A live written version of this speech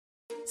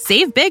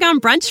Save big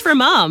on brunch for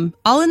mom,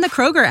 all in the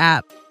Kroger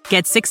app.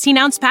 Get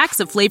 16-ounce packs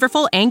of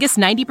flavorful Angus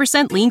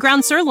 90% lean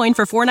ground sirloin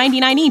for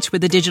 $4.99 each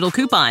with a digital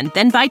coupon.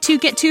 Then buy 2,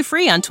 get 2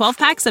 free on 12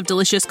 packs of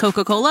delicious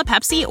Coca-Cola,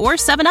 Pepsi, or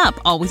 7-Up,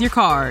 all with your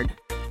card.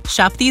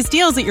 Shop these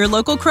deals at your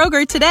local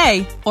Kroger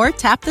today, or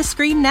tap the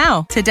screen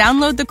now to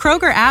download the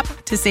Kroger app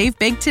to save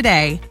big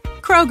today.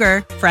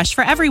 Kroger, fresh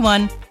for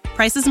everyone.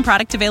 Prices and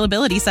product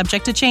availability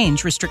subject to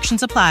change.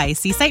 Restrictions apply.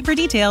 See site for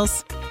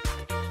details.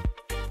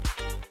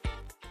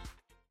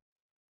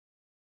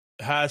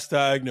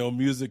 Hashtag no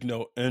music,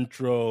 no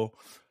intro.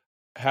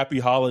 Happy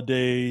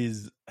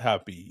holidays,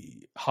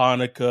 happy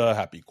Hanukkah,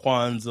 happy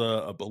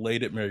Kwanzaa, a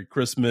belated Merry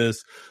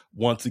Christmas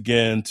once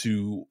again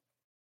to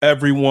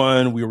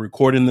everyone. We are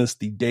recording this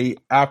the day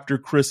after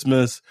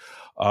Christmas.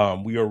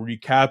 We are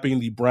recapping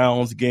the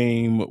Browns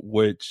game,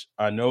 which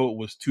I know it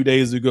was 2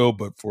 days ago,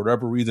 but for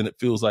whatever reason, it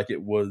feels like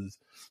it was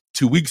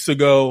 2 weeks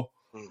ago.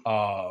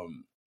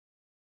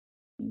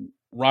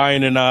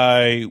 Ryan and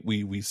I,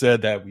 we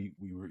said that we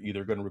were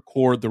either going to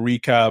record the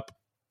recap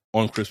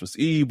on Christmas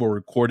Eve or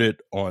record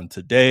it on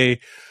today.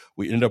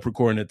 We ended up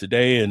recording it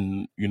today,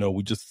 and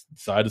we just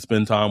decided to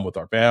spend time with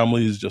our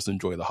families, just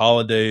enjoy the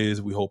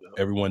holidays. We hope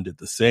everyone did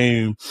the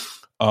same.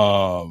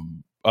 Off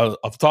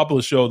the top of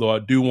the show, though, I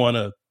do want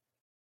to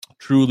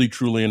truly,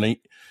 and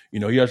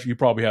he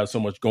probably has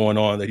so much going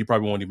on that he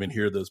probably won't even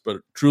hear this,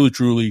 but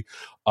truly,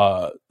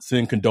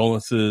 send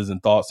condolences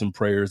and thoughts and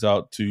prayers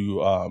out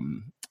to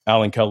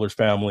Alan Keller's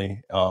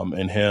family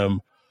and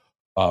him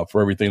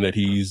for everything that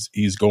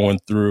he's going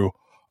through.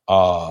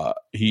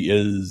 He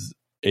is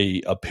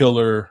a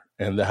pillar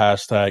in the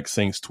hashtag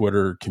Saints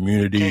Twitter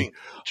community.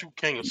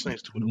 King of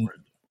Saints Twitter,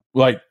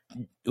 right?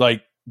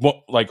 Like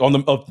on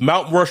the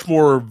Mount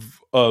Rushmore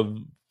of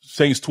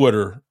Saints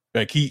Twitter,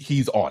 like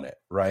he's on it,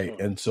 right?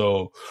 And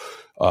so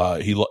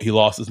he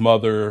lost his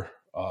mother,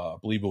 I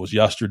believe it was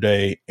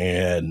yesterday,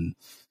 and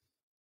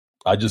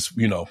I just,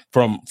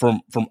 from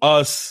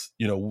us,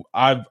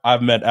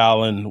 I've met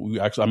Alan.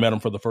 I met him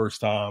for the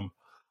first time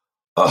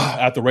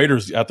at the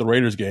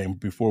Raiders game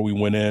before we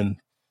went in.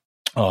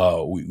 We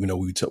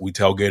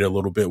tailgated a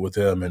little bit with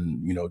him,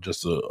 and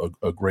just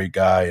a great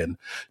guy, and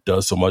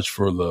does so much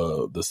for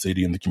the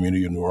city and the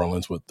community of New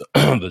Orleans with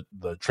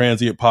the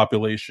transient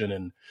population,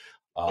 and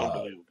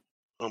Unbelievable.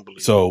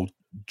 So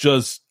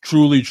just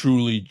truly,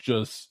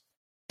 just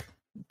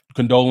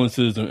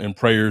condolences and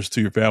prayers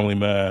to your family,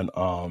 man.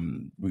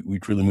 We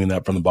truly mean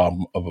that from the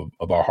bottom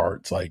of our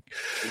hearts. Like,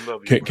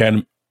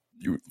 can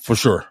for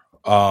sure,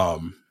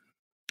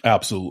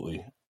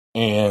 absolutely,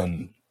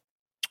 and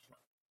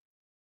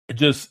it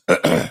just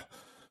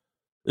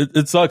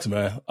it sucks,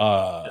 man.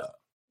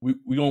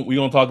 We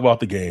don't talk about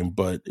the game,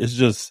 but it's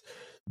just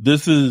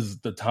this is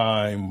the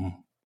time,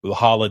 the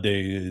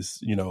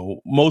holidays.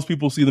 Most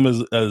people see them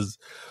as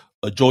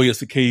a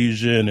joyous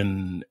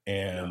occasion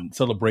and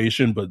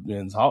celebration, but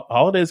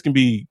holidays can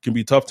be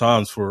tough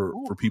times for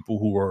people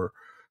who are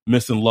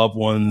missing loved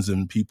ones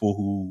and people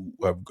who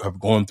have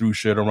gone through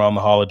shit around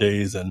the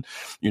holidays. And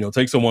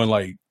take someone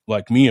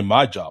like me and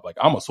my job. Like,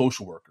 I'm a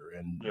social worker,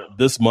 and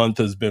this month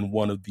has been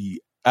one of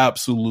the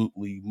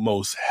absolutely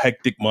most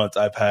hectic months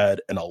I've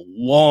had in a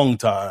long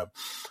time,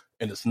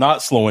 and it's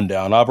not slowing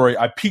down.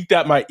 I peeked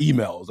at my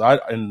emails.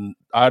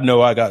 I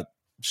know I got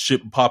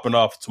shit popping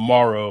off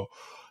tomorrow.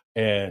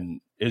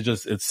 And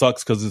it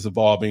sucks because it's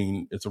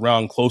evolving. It's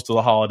around close to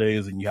the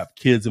holidays, and you have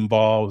kids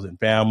involved and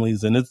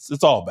families, and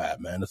it's all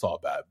bad, man. It's all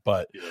bad.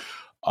 But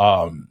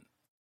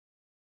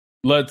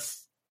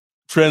let's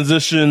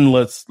transition.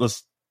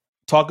 Let's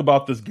talk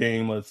about this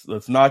game.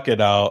 Let's knock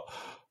it out.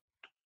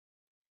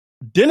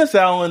 Dennis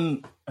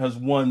Allen has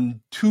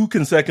won 2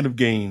 consecutive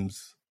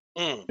games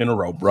in a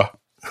row, bro.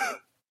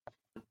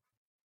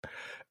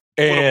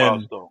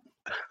 And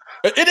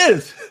it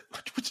is,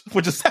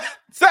 which is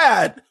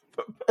sad.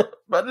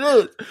 But it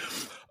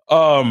is.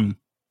 I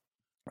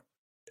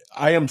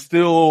am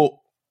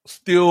still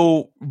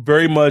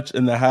very much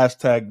in the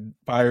hashtag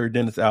fire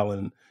Dennis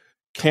Allen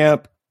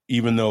camp,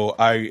 even though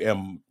I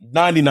am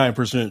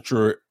 99%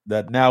 sure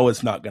that now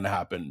it's not going to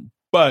happen.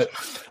 But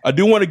I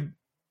do want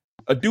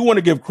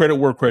to give credit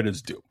where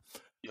credit's due,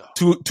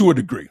 to a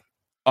degree.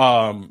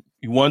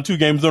 He won 2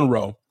 games in a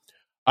row.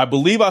 I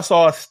believe I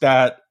saw a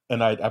stat,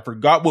 and I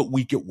forgot what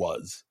week it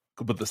was,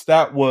 but the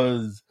stat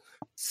was,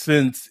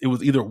 since it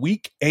was either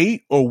week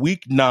 8 or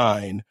week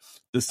 9,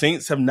 the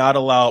Saints have not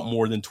allowed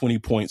more than 20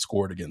 points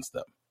scored against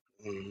them.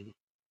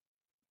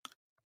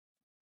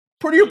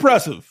 Pretty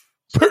impressive.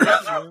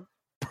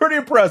 Pretty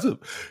impressive,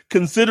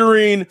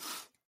 considering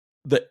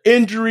the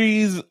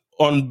injuries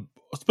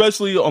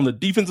especially on the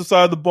defensive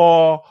side of the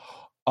ball.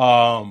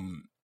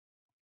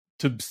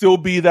 To still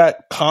be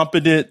that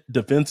competent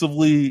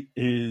defensively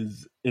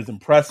is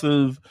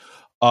impressive.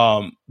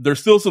 There's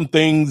still some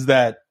things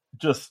that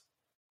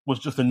was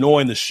just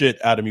annoying the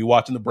shit out of me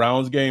watching the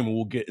Browns game, and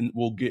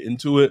we'll get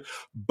into it.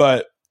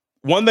 But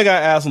one thing I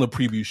asked on the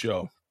preview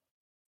show,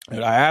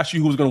 and I asked you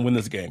who was going to win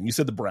this game. You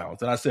said the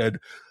Browns, and I said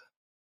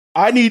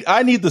I need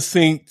the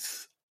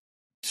Saints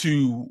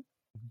to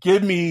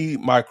give me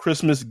my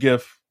Christmas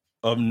gift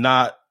of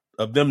not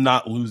of them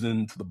not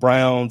losing to the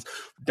Browns,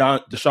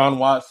 Deshaun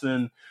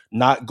Watson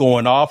not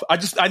going off.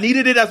 I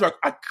needed it as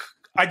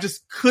I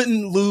just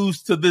couldn't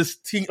lose to this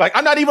team. Like,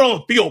 I'm not even on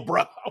the field,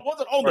 bro. I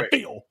wasn't on the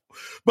field.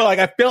 But, like,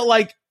 I felt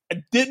like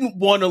I didn't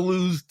want to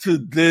lose to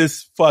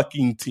this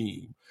fucking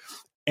team.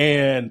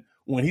 And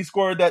when he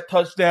scored that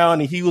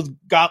touchdown and he was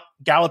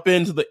galloping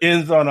into the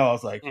end zone, I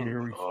was like,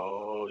 here we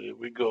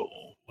go.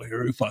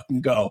 Here we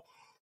fucking go.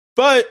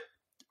 But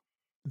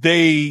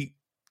they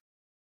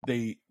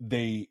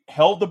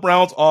held the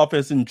Browns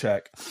offense in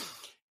check,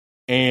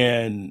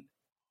 and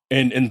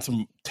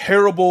some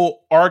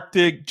terrible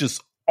Arctic,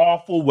 just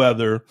awful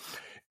weather.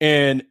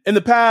 And in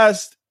the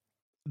past,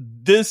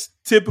 this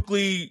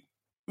typically,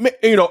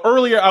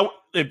 earlier,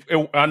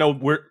 I know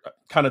we're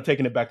kind of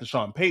taking it back to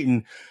Sean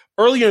Payton.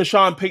 Earlier in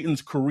Sean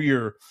Payton's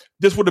career,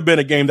 this would have been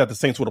a game that the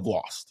Saints would have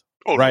lost.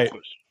 Right?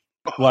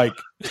 No, like,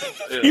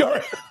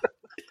 yeah.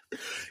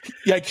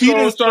 Like, he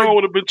didn't start. Sean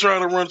would have been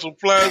trying to run some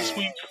fly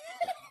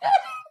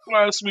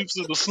sweeps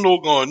in the snow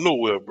going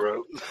nowhere,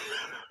 bro.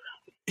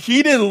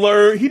 He didn't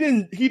learn. He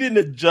didn't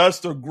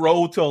adjust or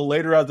grow till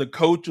later as a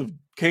coach of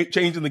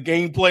changing the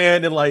game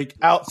plan and like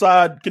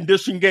outside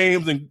condition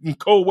games and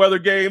cold weather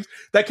games.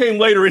 That came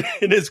later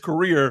in his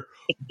career,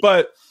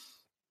 but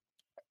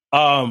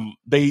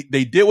they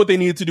did what they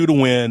needed to do to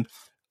win.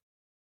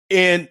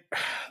 And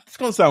it's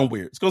gonna sound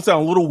weird. It's gonna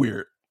sound a little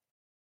weird.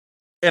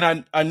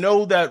 And I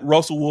know that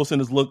Russell Wilson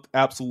has looked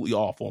absolutely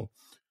awful,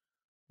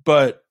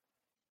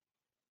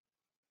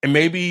 and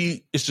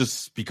maybe it's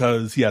just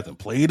because he hasn't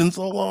played in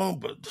so long,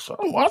 but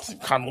Deshaun Watson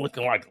kind of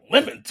looking like a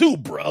lemon too,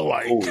 bro.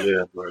 Like, oh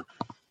yeah, bro.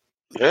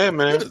 Yeah,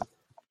 man.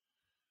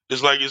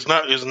 It's like it's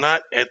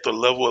not at the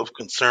level of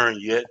concern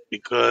yet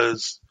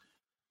because,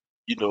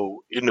 in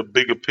the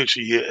bigger picture,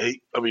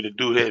 the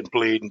dude hadn't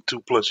played in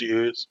 2+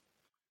 years,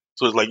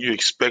 so it's like you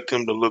expect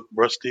him to look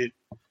rusty.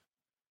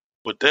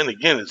 But then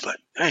again, it's like,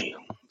 damn,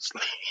 it's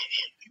like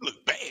he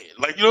look bad.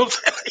 Like, you know what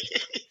I'm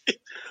saying?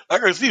 I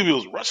can see if he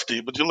was rusty,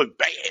 but you look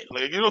bad.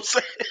 Like, you know what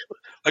I'm saying?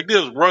 Like,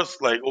 there's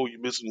rust, like, oh,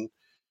 you're missing,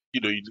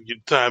 your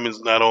timing's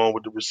not on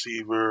with the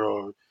receiver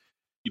or,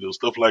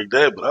 stuff like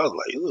that. But I was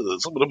like,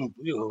 some of them,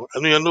 I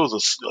know it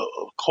was a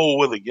cold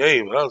weather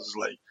game, but I was just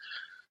like,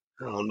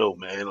 I don't know,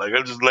 man. Like,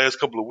 last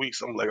couple of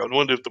weeks, I'm like, I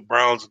wonder if the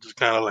Browns are just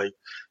kind of like,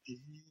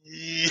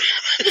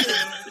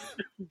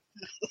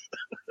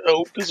 I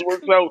hope this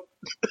works out.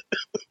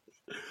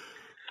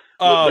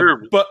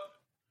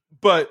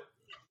 But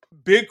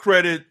big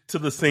credit to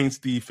the Saints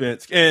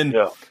defense. And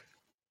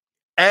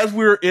as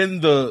we're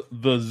in the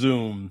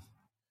Zoom,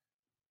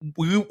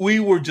 we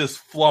were just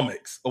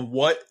flummoxed of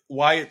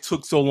why it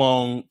took so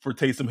long for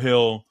Taysom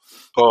Hill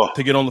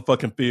to get on the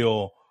fucking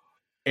field.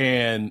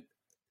 And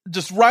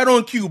just right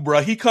on cue,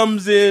 bro. He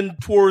comes in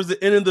towards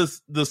the end of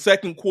the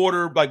second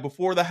quarter, like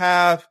before the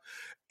half,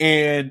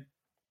 and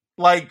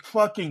like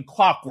fucking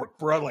clockwork,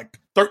 bro. Like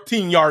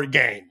 13-yard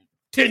game,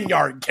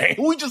 10-yard game.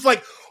 We just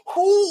like,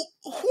 whose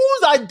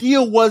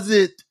idea was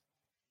it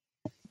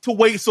to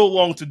wait so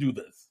long to do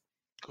this?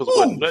 Because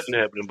nothing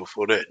happened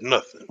before that.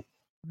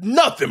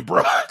 Nothing,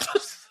 bro.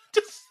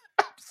 just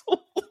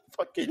absolutely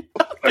fucking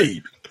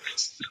nothing.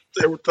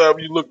 Every time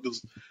you look, the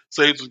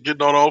Saints was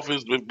getting on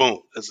offense, then boom,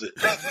 that's it.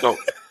 No.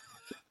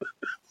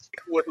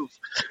 What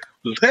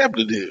was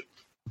happening here?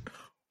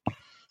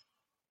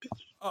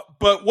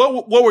 But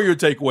what were your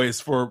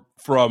takeaways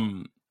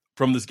from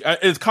this?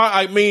 It's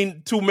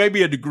to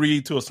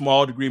maybe to a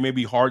small degree,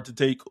 maybe hard to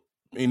take.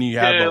 And you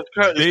have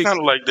it's kind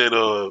of like that.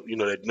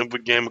 That Denver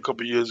game a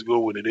couple years ago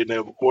when they didn't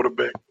have a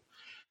quarterback.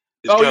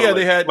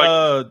 They had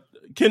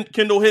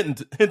Kendall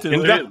Hinton,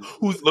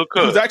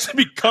 who's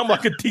actually become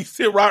like a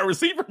decent wide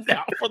receiver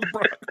now for the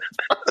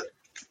Broncos.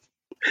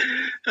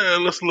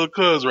 Let's look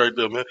cuz right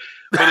there, man.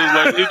 But it's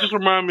like it just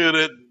reminded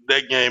me of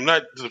that game,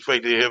 not the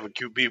fact they have a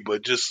QB,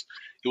 but just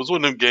it was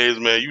one of them games,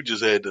 man. You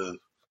just had to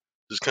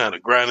just kind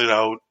of grind it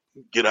out,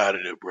 get out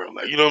of there, bro.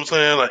 Like, you know what I'm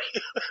saying? Like,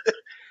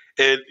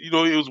 and it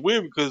was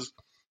weird because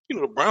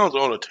the Browns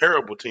are on a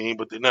terrible team,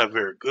 but they're not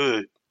very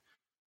good.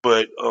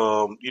 But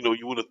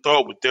you would have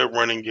thought with their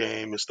running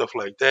game and stuff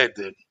like that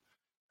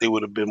they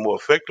would have been more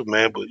effective,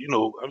 man. But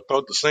I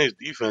thought the Saints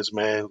defense,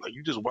 man, like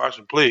you just watch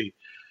them play,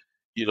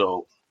 they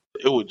were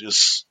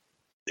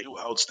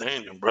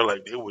outstanding, bro.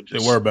 Like they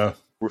were bad.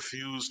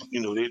 Refused,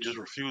 they just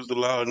refused to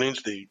allow an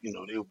inch. They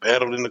were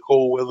battled in the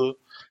cold weather.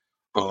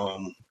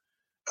 I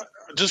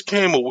just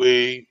came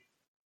away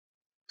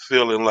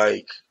feeling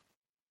like,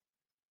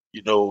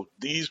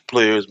 these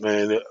players,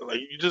 man, like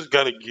you just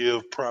got to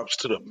give props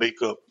to the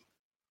makeup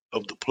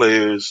of the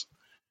players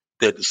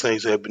that the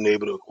Saints have been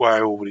able to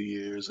acquire over the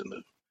years, and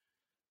a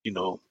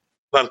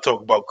lot of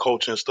talk about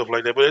culture and stuff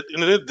like that. But at the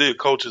end of the day,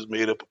 culture is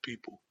made up of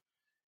people,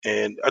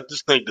 and I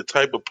just think the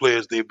type of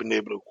players they've been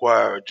able to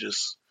acquire are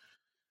just,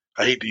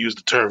 I hate to use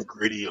the term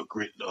gritty or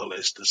grit and all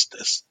that.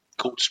 That's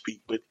coach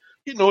speak, but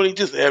they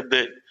just have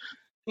that.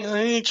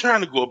 They ain't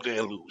trying to go up there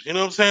and lose. You know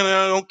what I'm saying?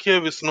 I don't care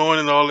if it's snowing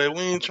and all that.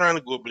 We ain't trying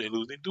to go up there and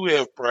lose. They do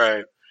have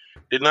pride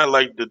They're not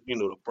like the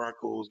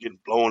Broncos getting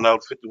blown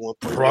out 51-3.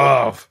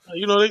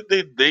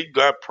 Bruh. They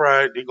got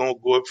pride. They're gonna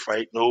go and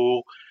fight.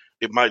 No,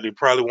 they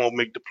probably won't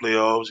make the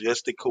playoffs.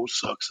 Yes, their coach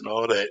sucks and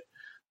all that.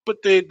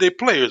 But they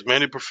players, man.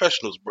 They're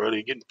professionals, bro.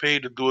 They're getting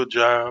paid to do a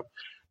job.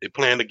 They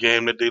playing the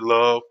game that they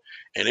love,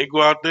 and they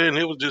go out there and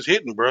it was just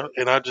hitting, bro.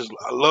 And I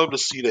love to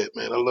see that,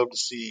 man. I love to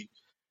see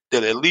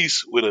that at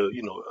least with a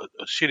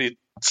shitty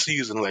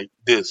season like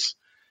this,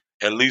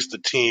 at least the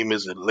team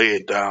isn't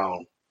laying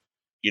down.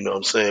 You know what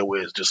I'm saying?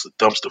 Where it's just a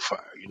dumpster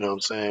fire. You know what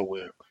I'm saying?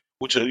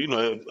 Which I ain't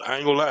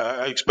gonna lie,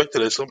 I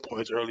expected at some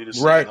points early this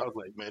season. I was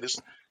like, man, this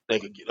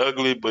thing could get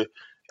ugly, but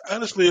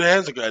honestly, it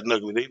hasn't gotten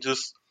ugly.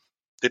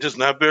 They're just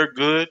not very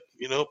good,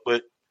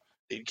 but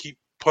they keep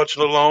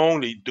punching along.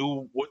 They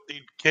do what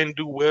they can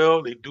do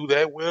well. They do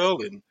that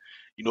well, and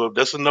if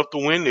that's enough to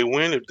win, they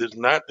win. If there's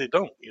not, they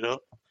don't.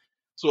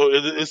 So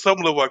it's some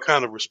level I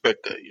kind of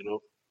respect that.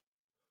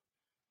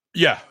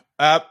 Yeah,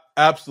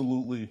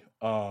 absolutely.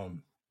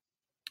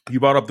 You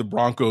brought up the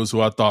Broncos,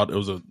 who I thought it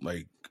was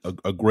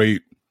a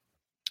great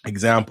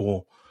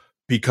example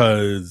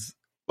because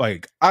I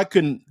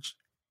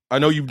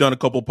know you've done a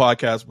couple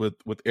podcasts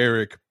with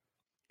Eric.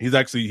 He's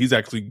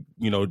actually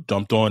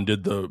jumped on,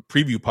 did the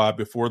preview pod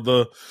before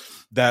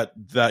that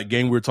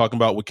game we were talking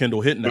about with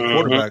Kendall Hinton at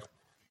quarterback.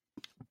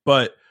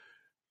 But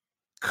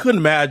couldn't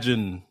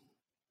imagine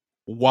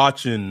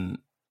watching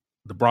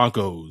the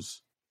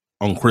Broncos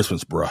on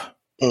Christmas, bruh.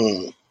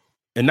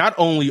 And not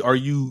only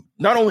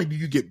do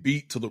you get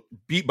beat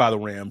by the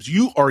Rams,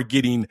 you are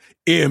getting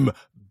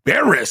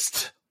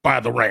embarrassed by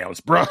the Rams,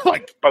 bro.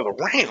 By the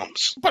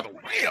Rams,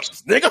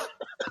 nigga.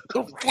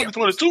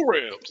 2022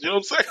 Rams. You know what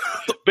I'm saying?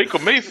 Baker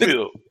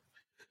Mayfield.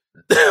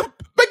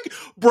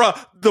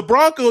 Bruh, the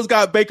Broncos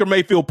got Baker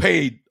Mayfield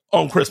paid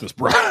on Christmas,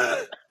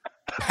 bruh.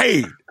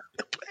 Paid,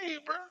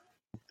 bro.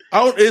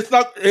 I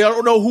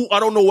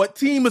don't know what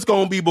team it's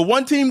gonna be, but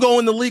one team going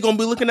in the league gonna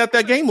be looking at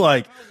that game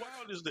like, how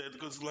wild is that?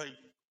 Because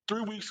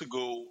 3 weeks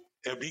ago,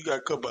 after he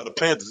got cut by the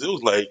Panthers, it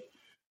was like,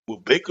 will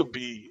Baker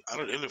be out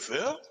of the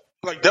NFL?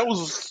 That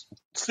was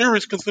a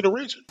serious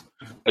consideration.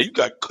 You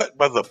got cut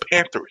by the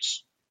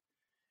Panthers.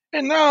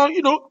 And now,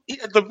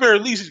 at the very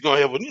least, he's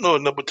going to have a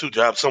number 2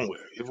 job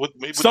somewhere.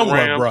 Maybe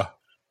somewhere, the Rams,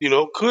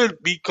 bruh.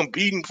 Could be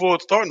competing for a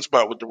starting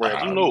spot with the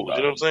Rams. Who knows? You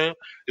know what I'm saying?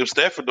 If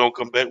Stafford don't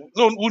come back,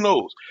 no, who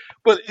knows?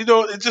 But,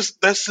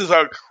 that's just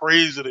how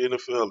crazy the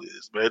NFL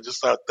is, man.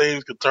 Just how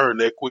things can turn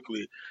that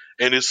quickly.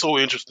 And it's so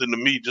interesting to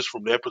me just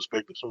from that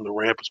perspective, from the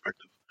Ram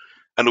perspective.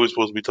 I know we're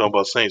supposed to be talking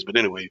about Saints, but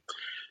anyway,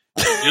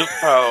 just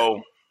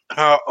how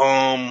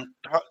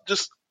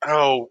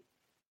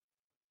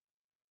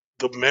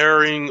the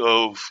marrying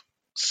of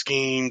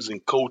schemes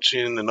and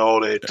coaching and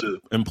all that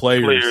and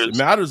players. It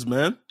matters,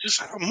 man.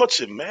 Just how much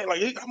it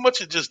matters. How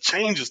much it just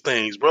changes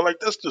things, bro.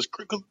 That's just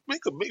because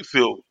Baker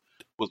Mayfield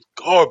was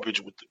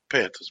garbage with the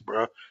Panthers,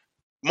 bro.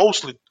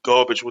 Mostly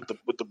garbage with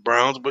the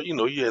Browns, but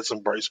he had some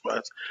bright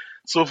spots.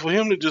 So for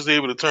him to just be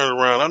able to turn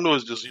around, I know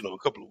it's just a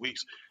couple of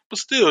weeks, but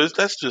still,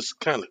 that's just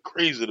kind of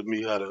crazy to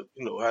me how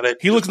that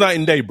he looks night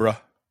and day, bro.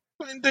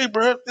 Night and day,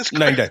 bro. It's crazy.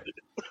 Night and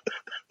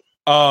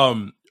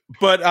day.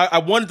 But I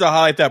wanted to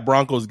highlight that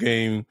Broncos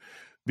game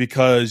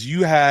because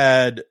you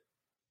had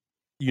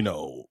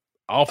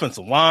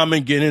offensive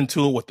linemen get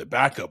into it with the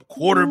backup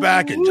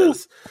quarterback and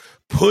just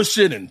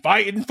pushing and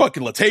fighting.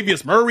 Fucking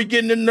Latavius Murray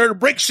getting in there to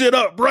break shit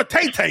up, bro.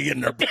 Tay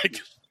in there.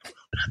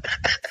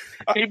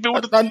 He's been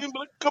with the team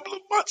for a couple of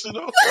months,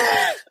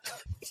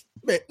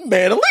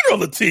 Man, a leader on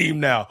the team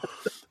now.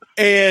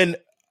 And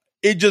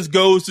it just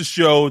goes to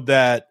show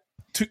that,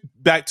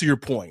 back to your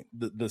point,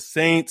 the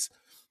Saints,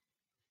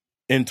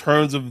 in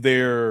terms of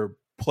their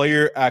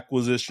player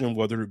acquisition,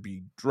 whether it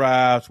be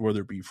draft,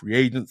 whether it be free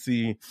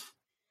agency,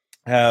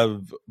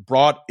 have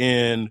brought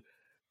in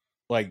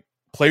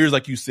players,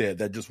 like you said,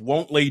 that just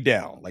won't lay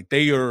down.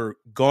 They are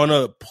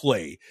gonna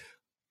play.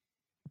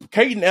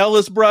 Caden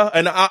Ellis, bruh,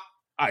 and I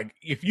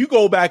if you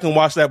go back and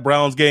watch that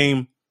Browns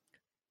game,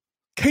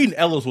 Caden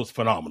Ellis was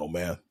phenomenal,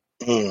 man.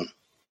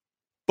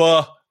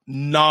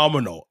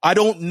 Phenomenal. I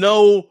don't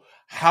know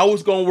how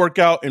it's going to work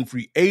out in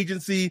free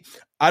agency.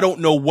 I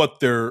don't know what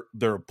their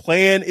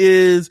plan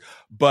is,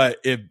 but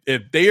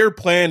if their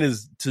plan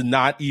is to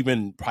not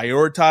even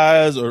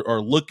prioritize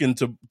or looking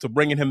to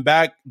bringing him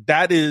back,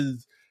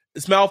 it's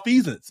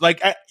malfeasance.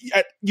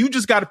 You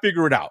just got to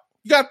figure it out.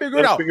 You got to figure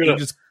it out.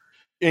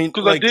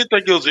 Because I did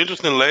think it was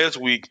interesting last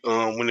week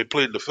when they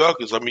played the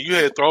Falcons. I mean, you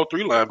had all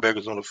 3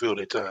 linebackers on the field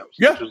at times.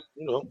 Yeah.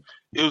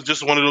 It was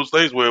just one of those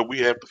things where we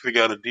have to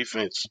figure out a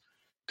defense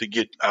to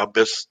get our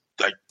best.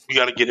 We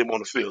got to get him on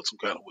the field some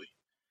kind of way,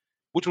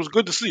 which was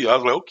good to see. I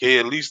was like, okay,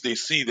 at least they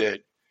see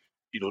that,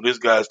 this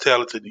guy's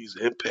talented. He's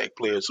an impact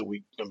player. So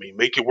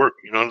make it work.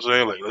 You know what I'm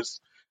saying? Let's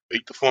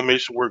make the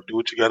formation work. Do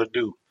what you got to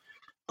do.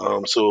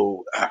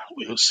 So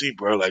we'll see,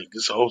 bro.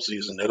 This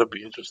offseason, that'll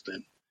be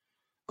interesting.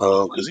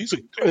 Because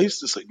he's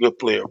just a good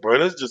player, bro.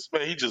 That's just,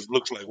 man, he just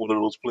looks like one of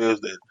those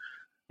players that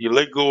you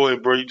let go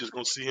and, bro, you're just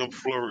gonna see him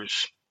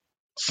flourish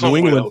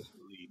somewhere else.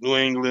 New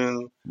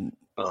England.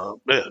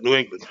 New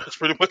England. That's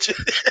pretty much it.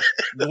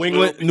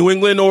 New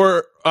England,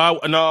 or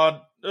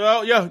No,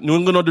 yeah, New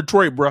England or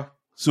Detroit, bro.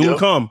 Soon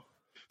come.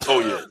 Oh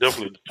yeah,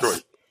 definitely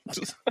Detroit.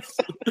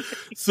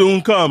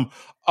 Soon come.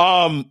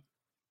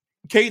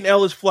 Caden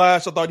Ellis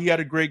flash. I thought he had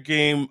a great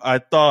game. I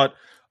thought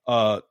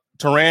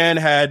Turan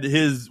had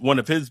one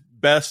of his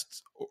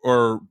best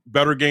or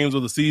better games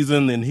of the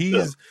season, and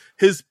his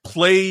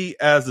play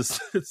as a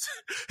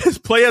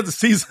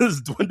season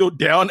has dwindled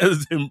down,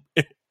 has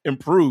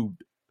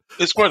improved.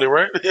 It's funny,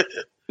 right?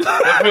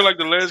 I feel like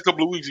the last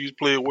couple of weeks he's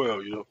played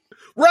well, you know.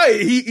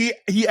 Right,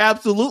 he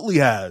absolutely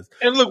has.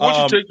 And look, once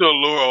you take the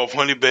allure off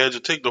Honey Badger,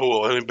 take the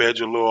whole Honey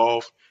Badger allure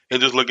off,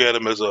 and just look at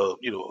him as a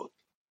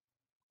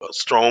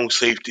strong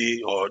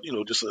safety or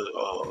just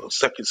a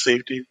second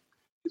safety.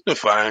 He's been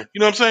fine. You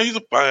know what I'm saying? He's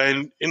a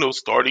fine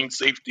starting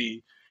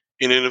safety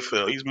in the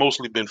NFL. He's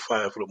mostly been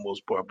fine for the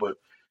most part, but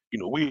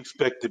we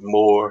expected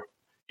more.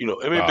 And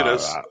maybe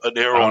that's an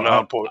error on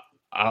our part.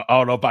 I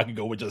don't know if I can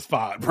go with just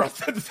fine, bro.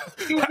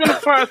 He's been a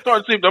fine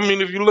start safety. I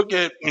mean, if you look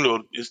at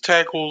his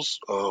tackles,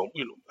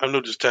 I know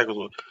just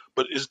tackles,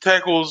 but his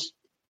tackles,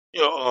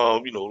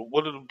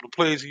 what are the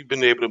plays he's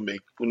been able to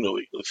make?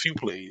 A few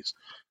plays.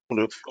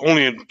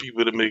 Only in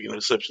people that are making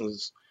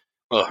exceptions.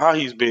 How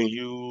he's been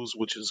used,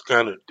 which is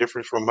kind of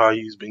different from how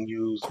he's been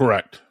used.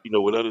 Correct.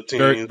 With other teams,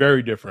 very,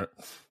 very different.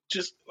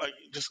 Just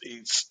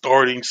a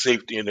starting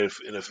safety in the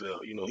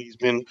NFL. He's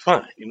been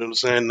fine. You know what I'm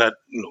saying? Not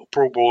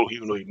Pro Bowl,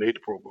 even though he made the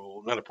Pro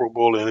Bowl. Not a Pro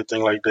Bowl or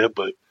anything like that.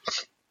 But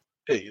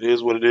hey, it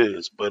is what it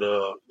is. But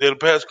the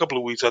past couple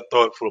of weeks, I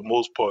thought for the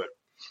most part,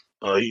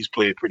 he's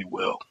played pretty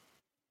well.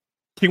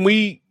 Can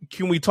we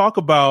talk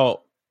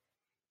about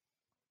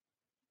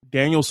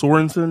Daniel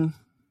Sorensen,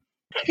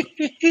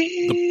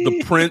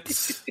 the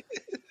prince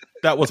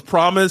that was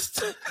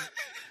promised,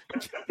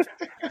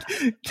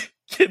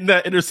 getting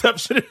that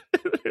interception,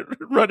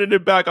 running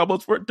it back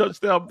almost for a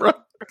touchdown, bro?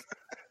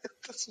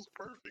 This is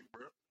perfect,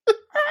 bro.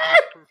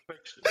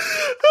 Perfection.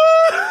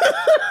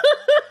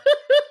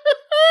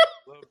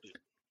 Loved it.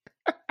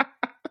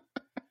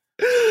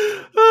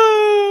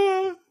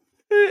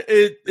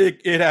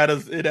 It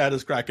had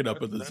us cracking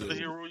up at the zoo. That's the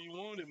hero you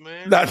wanted,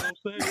 man.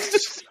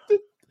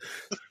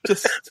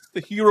 Just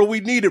the hero we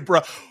needed,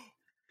 bro.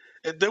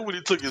 And then when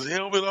he took his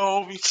helmet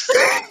off, he's just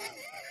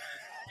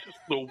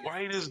the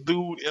whitest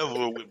dude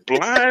ever with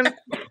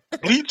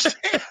bleached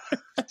hair.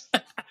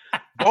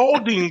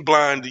 Balding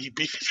blind DB.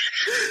 Just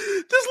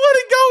let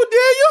it go,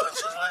 Daniel.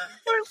 Just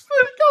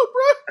let it go,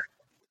 bro.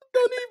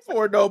 No need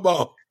for it no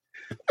more.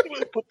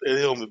 Put that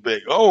helmet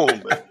back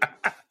on,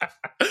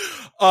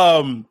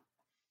 man.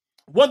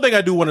 One thing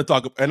I do want to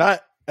talk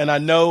about, and I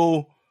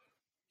know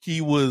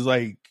he was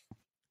like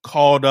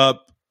called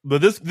up,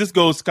 but this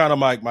goes kind of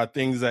like my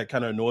things that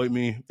kind of annoyed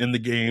me in the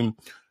game.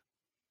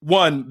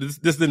 One, this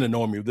didn't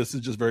annoy me. This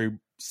is just very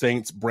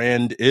Saints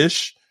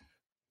brand-ish.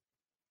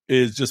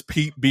 Is just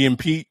Pete being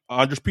Pete,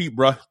 Andres Pete,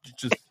 bro.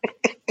 Just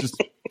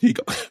he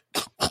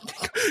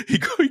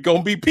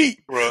gonna be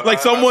Pete. Bruh, like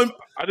someone.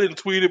 I didn't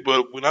tweet it,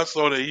 but when I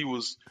saw that he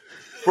was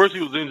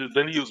injured,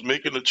 then he was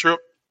making the trip.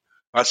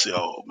 I said,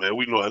 "Oh man,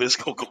 we know how this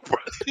gonna go, bro.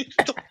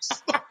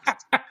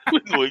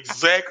 We know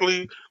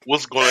exactly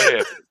what's gonna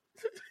happen.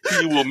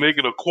 He will make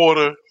it a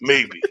quarter,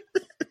 maybe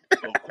a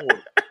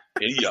quarter,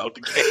 and he out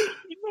the game.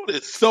 You know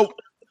this." So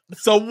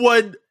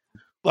someone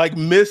like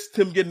missed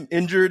him getting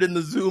injured in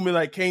the Zoom and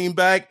like came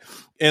back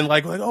and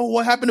like oh,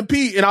 what happened to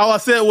Pete? And all I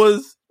said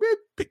was,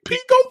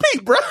 Pete go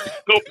Pete, bro.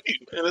 Go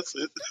Pete, man. That's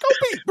it. Go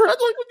Pete, bro. Like,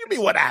 what do you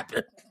mean? What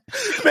happened?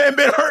 Man,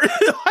 been hurt.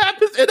 What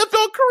happened?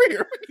 NFL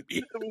career.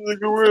 It was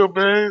real,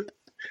 man.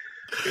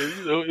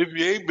 And, if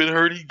he ain't been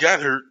hurt, he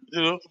got hurt.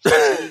 That's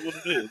what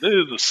it is.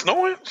 There's a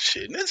snowing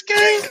shit in this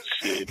game.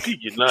 Shit,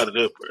 Pete getting out of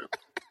there,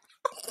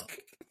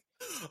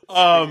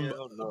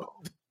 bro.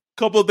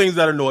 Couple of things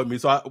that annoyed me.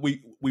 So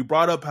we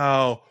brought up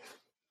how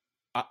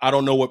I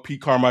don't know what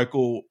Pete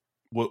Carmichael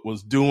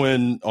was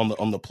doing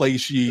on the play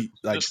sheet.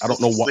 Like I don't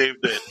know what.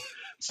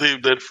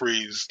 Save that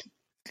phrase.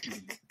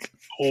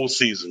 Whole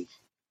season.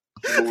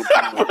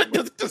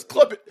 just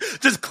clip it.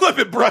 Just clip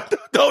it, bro.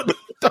 Don't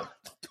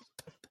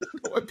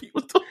what Pete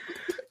was doing.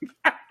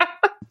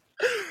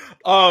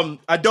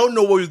 I don't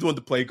know what he was doing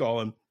to play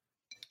calling.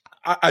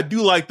 I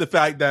do like the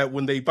fact that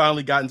when they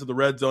finally got into the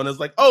red zone, it's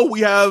like, oh,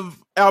 we have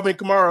Alvin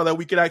Kamara that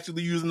we could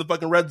actually use in the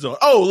fucking red zone.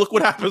 Oh, look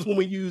what happens when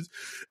we use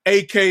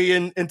AK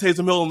and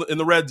Taysom Hill in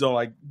the red zone.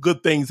 Like,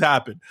 good things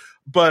happen.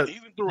 But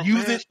even threw a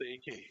pass to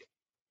AK.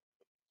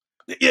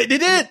 Yeah, they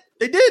did.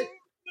 They did.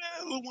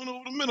 Yeah, it went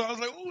over the middle. I was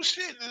like, oh,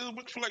 shit. It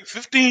went for like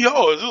 15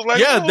 yards. It was like,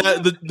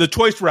 the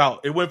choice route.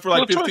 It went for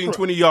like 15,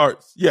 20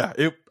 yards. Yeah.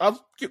 Can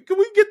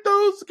we get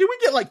those? Can we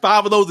get like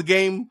 5 of those a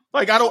game?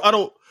 Like, I don't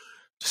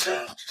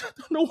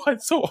know why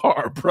it's so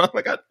hard, bro.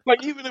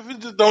 Like even if it's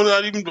just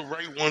not even the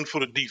right one for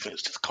the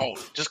defense, just call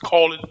it. Just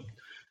call it.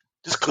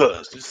 Just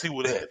cause. Just see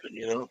what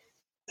happened.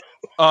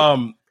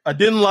 I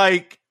didn't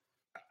like.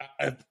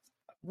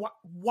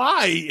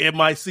 Why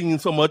am I seeing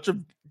so much of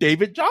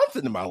David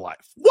Johnson in my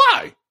life?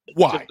 Why?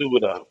 Can do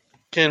without.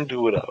 Can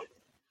do without.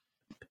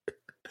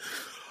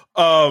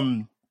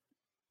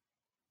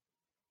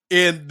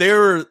 And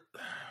there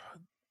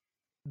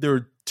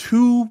are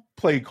two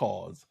play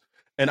calls,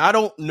 and I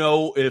don't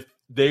know if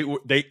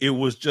it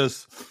was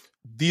just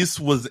these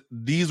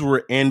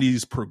were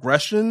Andy's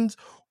progressions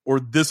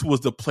or this was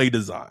the play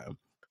design.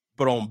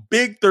 But on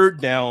big third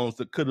downs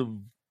that could have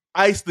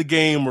iced the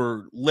game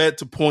or led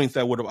to points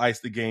that would have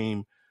iced the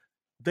game,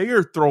 they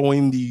are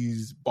throwing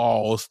these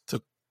balls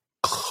to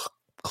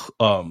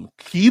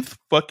Keith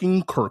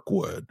fucking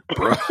Kirkwood,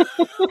 bro.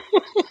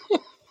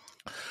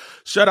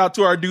 Shout out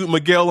to our dude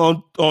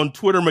Miguel on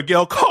Twitter.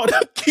 Miguel called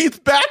him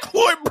Keith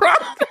Backwood, bro.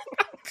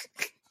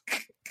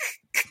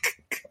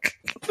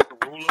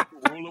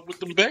 roll up with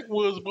them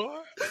backwoods, boy.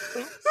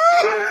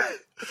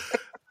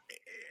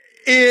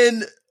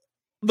 In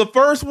the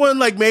first one,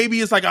 like maybe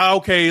it's like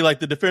okay, like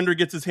the defender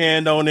gets his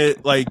hand on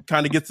it, like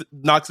kind of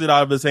knocks it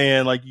out of his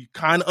hand, like you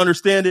kind of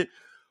understand it.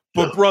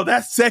 But bro,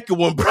 that second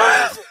one,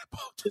 bro,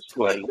 it's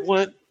like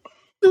what?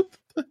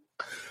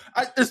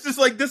 It's just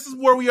like this is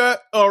where we are,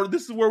 or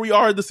this is where we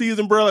are in the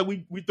season, bro.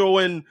 Like we throw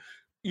in,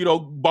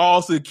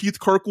 balls to Keith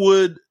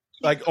Kirkwood,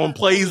 like on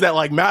plays that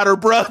like matter,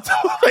 bro.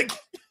 like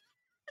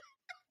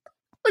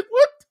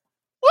what?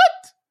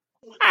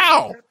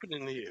 How? What's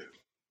happening here?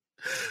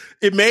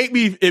 It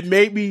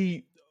made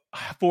me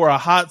for a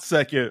hot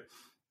second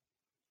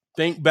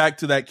think back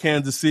to that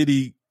Kansas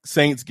City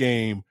Saints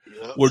game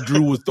where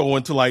Drew was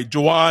throwing to like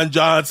Juwan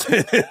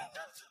Johnson.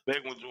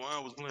 Back when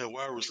Juwan was playing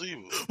wide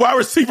receiver. Wide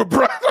receiver,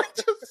 bro.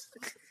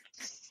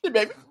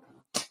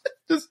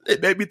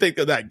 It made me think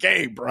of that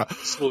game, bro.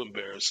 So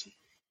embarrassing.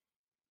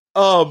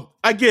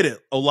 I get it.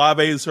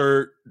 Olave is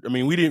hurt. I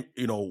mean, we didn't,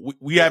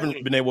 we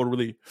haven't been able to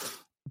really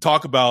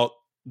talk about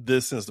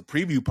this since the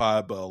preview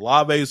pod, but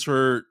Olave's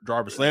hurt.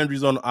 Jarvis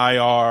Landry's on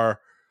IR.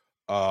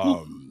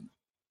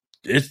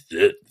 It's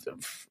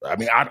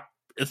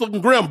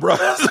looking grim, bro.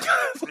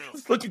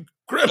 It's looking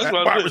grim. That's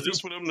what I said.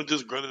 Just for them to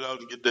just grunt it out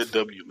and get that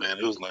W, man.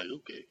 It was like,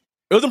 okay.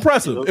 It was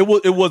impressive.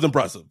 It was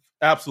impressive.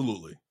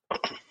 Absolutely.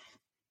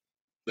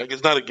 Like,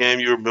 it's not a game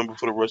you remember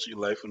for the rest of your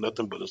life or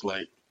nothing, but it's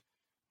like,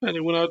 man, they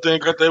went out there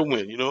and got that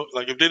win,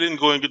 Like, if they didn't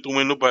go and get the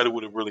win, nobody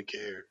would have really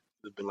cared.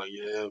 They'd been like,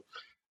 yeah,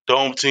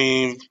 dome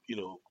team,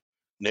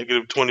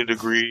 negative 20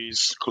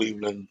 degrees,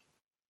 Cleveland,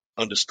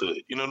 understood.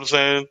 You know what I'm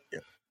saying? Yeah.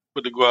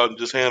 But to go out and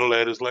just handle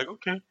that is like,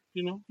 okay,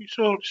 you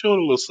showed a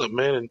little something,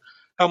 man. And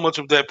how much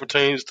of that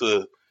pertains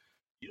to,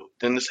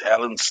 Dennis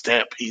Allen's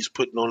stamp he's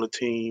putting on the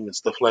team and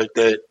stuff like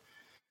that.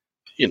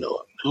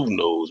 Who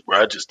knows,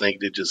 bro? I just think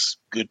they're just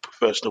good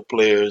professional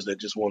players that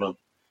just want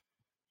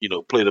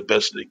to, play the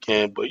best they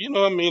can. But,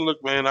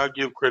 look, man, I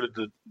give credit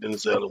to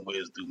Dennis Allen where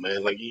it's due,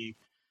 man. Like,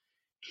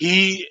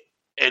 he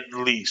at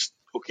least,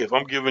 okay, if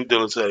I'm giving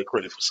Dennis Allen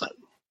credit for something,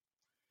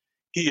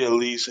 he at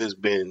least has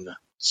been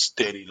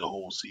steady the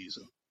whole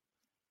season.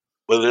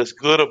 Whether it's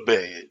good or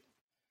bad,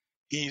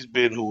 he's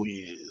been who he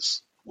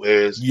is.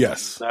 Whereas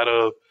yes,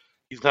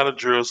 he's not a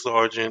drill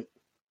sergeant.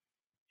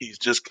 He's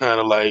just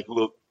kind of like,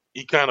 look,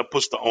 he kind of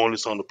puts the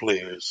onus on the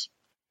players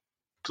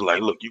to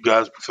like, look, you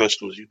guys are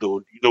professionals. You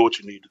know what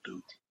you need to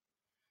do.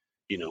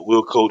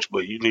 We'll coach,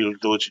 but you need to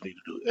do what you need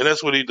to do. And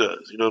that's what he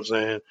does. You know what I'm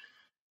saying?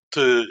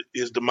 To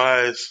his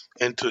demise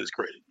and to his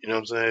credit. You know what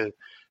I'm saying?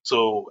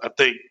 So I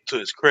think to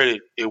his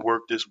credit, it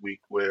worked this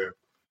week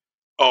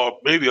or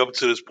maybe up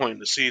to this point in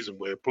the season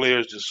where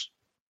players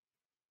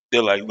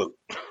they're like, look,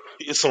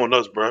 it's on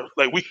us, bro.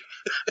 Like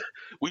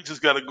we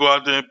just got to go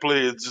out there and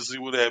play and just see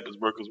what happens,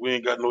 bro, because we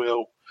ain't got no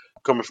help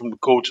coming from the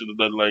coach or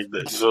nothing like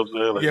that. You know what I'm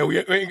saying? Like, yeah,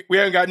 we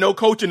ain't got no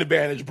coaching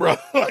advantage, bro.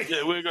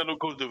 Yeah, we ain't got no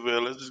coaching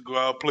advantage. Let's just go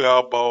out, play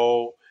our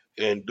ball,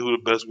 and do the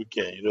best we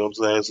can. You know what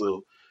I'm saying?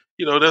 So,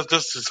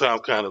 that's just how I'm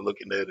kind of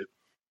looking at it.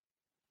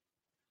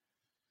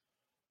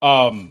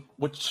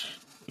 Which,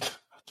 I'm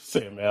just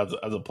saying, man,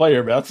 as a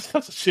player, man, that's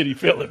a shitty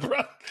feeling,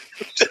 bro.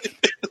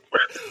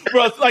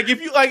 Bro, it's like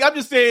if you like, I'm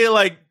just saying,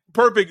 like,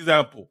 perfect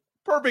example.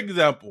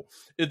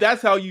 If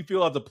that's how you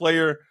feel as a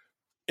player.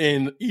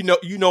 And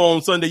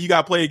on Sunday you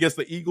got to play against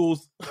the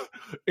Eagles,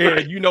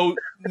 and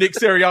Nick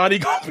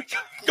Sirianni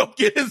go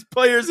get his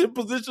players in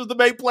positions to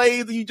make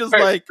plays, and you just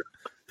right,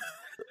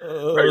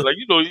 like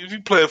if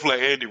you play for like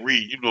Andy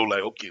Reid,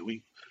 like okay,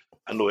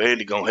 I know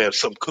Andy gonna have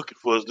something cooking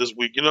for us this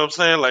week. You know what I'm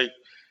saying? Like,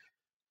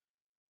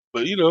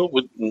 but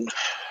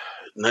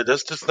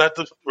that's just not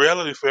the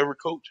reality for every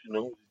coach.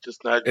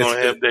 Just not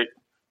gonna have that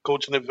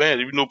coaching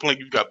advantage. Playing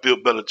you got Bill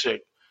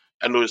Belichick.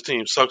 I know his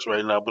team sucks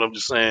right now, but I'm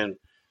just saying.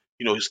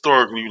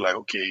 Historically, you're like,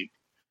 okay,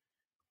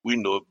 we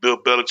know Bill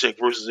Belichick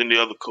versus any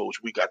other coach,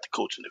 we got the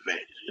coaching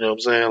advantage. You know what I'm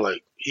saying?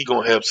 Like, he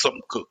going to have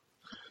something cooked.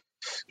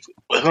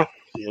 Well,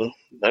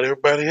 not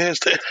everybody has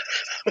that.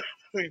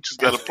 You just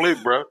got to play,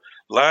 bro.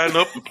 Line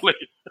up and play.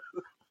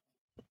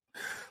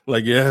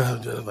 Like, yeah,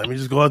 let me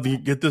just go out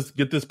and get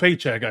this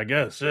paycheck, I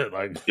guess. Shit,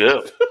 like, yeah.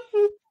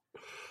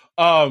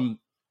 Trying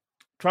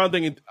to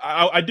think,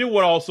 I did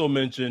want to also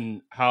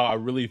mention how I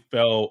really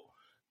felt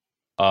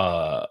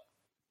that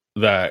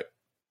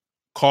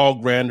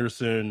Carl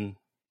Granderson,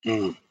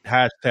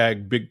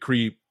 hashtag Big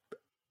Creep,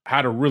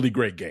 had a really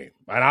great game.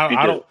 And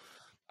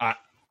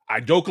I I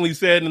jokingly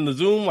said in the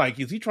Zoom, like,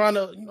 is he trying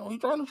to, he's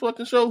trying to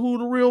fucking show who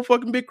the real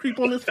fucking big creep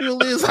on this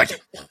field is?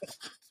 Like,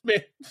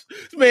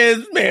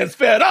 this man's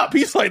fed up.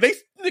 He's like, they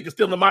niggas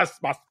still in my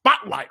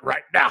spotlight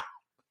right now.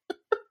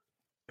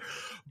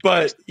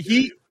 But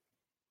he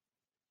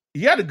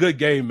had a good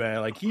game,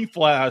 man. Like, he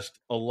flashed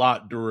a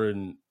lot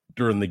during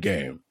the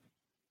game.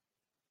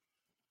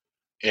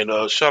 And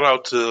shout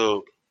out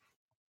to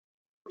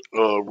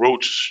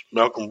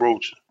Malcolm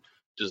Roach,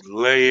 just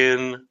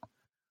laying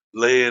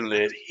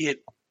that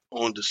hit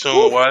on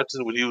Deshaun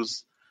Watson when he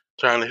was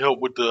trying to help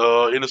with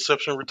the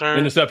interception return.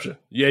 Interception.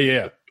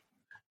 Yeah.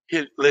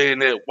 Laying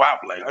that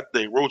whop. Like, I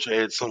think Roach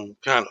had some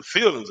kind of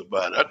feelings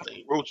about it. I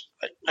think Roach was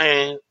like,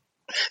 man,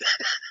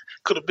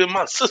 could have been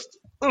my sister.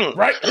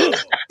 Right?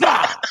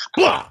 Blah,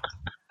 blah.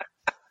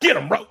 Get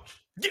him, Roach.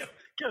 Get him.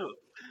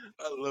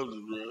 I loved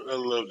it, bro. I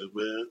loved it,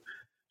 man.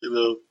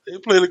 They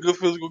played a good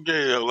physical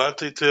game.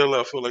 Latte Taylor,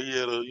 I feel like he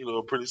had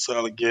a pretty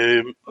solid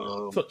game.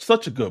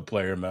 Such a good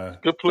player, man.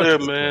 Good player,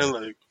 man.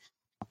 Like,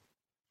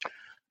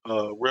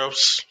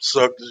 refs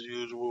sucked as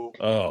usual.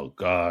 Oh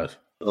God.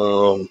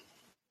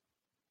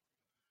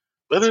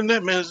 Other than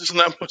that, man, there's just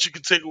not much you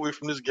can take away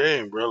from this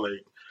game, bro.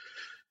 Like,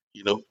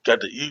 got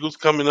the Eagles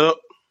coming up.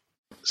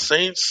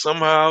 Saints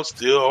somehow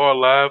still are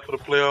alive for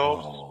the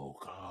playoffs. Oh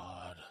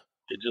God.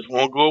 It just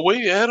won't go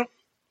away, Adam.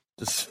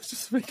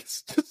 Just make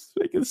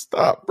it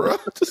stop, bro.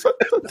 Just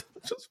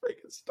make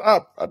it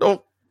stop.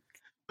 Don't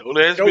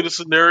ask me the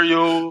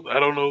scenarios. I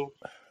don't know.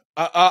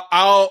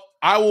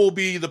 I will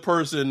be the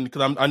person,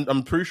 because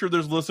I'm pretty sure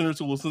there's listeners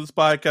who listen to this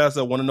podcast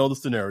that want to know the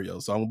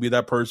scenarios. So I'm gonna be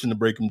that person to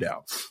break them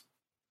down.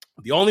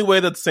 The only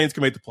way that the Saints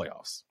can make the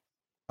playoffs,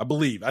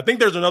 I think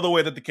there's another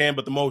way that they can,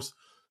 but the most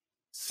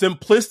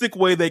simplistic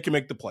way they can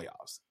make the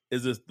playoffs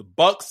is if the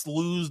Bucs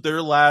lose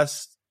their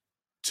last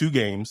 2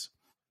 games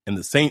and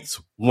the Saints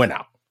win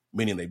out,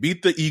 meaning they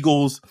beat the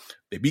Eagles,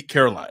 they beat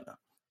Carolina.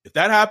 If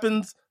that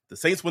happens, the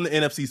Saints win the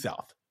NFC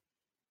South.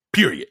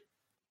 Period.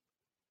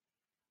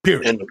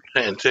 And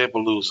Tampa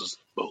loses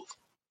both.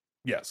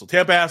 Yeah, so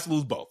Tampa has to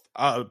lose both.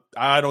 I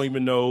don't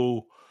even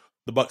know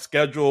the Bucs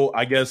schedule.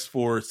 I guess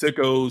for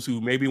sickos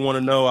who maybe want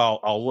to know,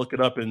 I'll look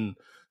it up and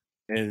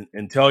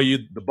tell you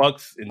the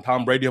Bucs and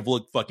Tom Brady have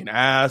looked fucking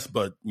ass,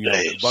 but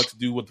the Bucs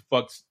do what the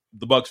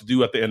Bucs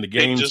do at the end of the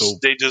game.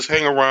 They just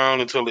hang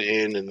around until the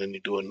end, and then they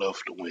do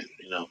enough to win.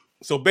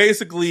 So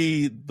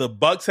basically, the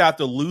Bucs have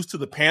to lose to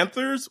the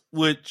Panthers,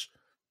 which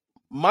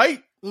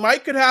might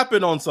could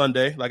happen on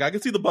Sunday. Like, I can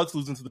see the Bucs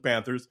losing to the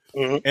Panthers,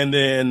 and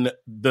then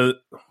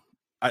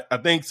I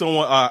think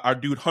someone, our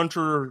dude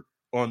Hunter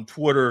on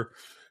Twitter,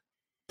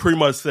 pretty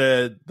much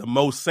said the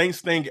most Saints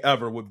thing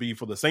ever would be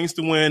for the Saints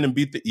to win and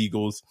beat the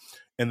Eagles,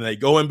 and then they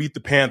go and beat the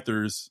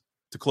Panthers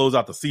to close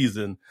out the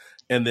season,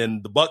 and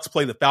then the Bucs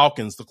play the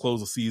Falcons to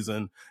close the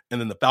season,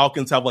 and then the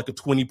Falcons have like a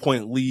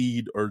 20-point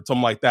lead or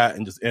something like that,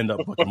 and just end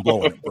up fucking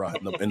blowing it, bro.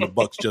 And the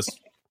Bucs just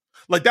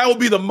like, that would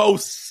be the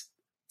most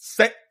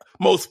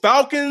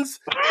Falcons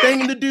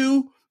thing to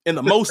do, and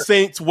the most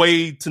Saints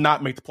way to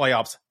not make the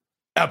playoffs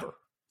ever.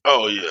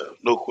 Oh yeah,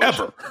 no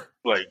question. Ever.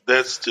 Like,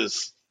 that's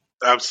just,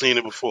 I've seen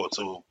it before,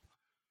 so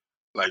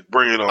like,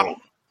 bring it on.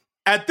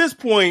 At this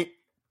point,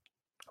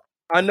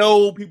 I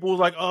know people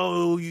like,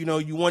 oh, you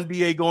want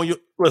DA going.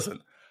 Listen,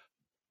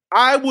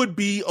 I would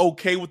be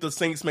okay with the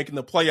Saints making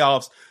the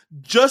playoffs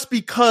just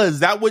because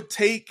that would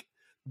take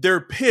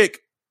their pick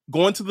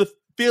going to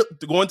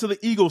the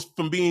Eagles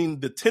from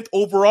being the 10th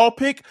overall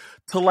pick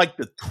to like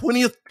the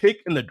 20th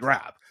pick in the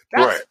draft.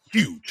 That's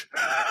huge.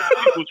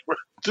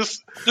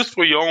 Just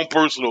for your own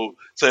personal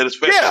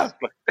satisfaction. Yeah.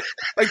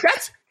 Like,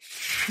 that's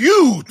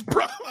huge,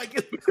 bro. Like,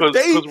 because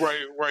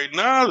right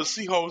now the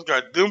Seahawks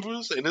got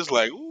Denver's, and it's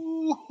like,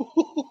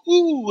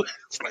 ooh,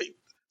 it's like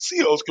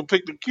Seahawks can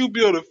pick the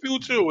QB of the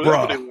future or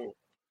whatever they want.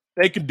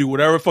 They can do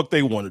whatever the fuck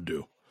they want to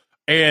do.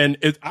 And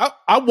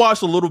I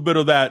watched a little bit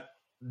of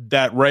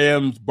that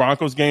Rams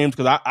Broncos games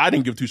because I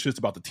didn't give 2 shits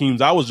about the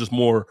teams. I was just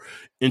more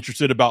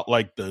interested about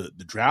like the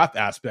draft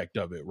aspect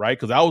of it, right?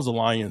 Because that was a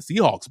Lions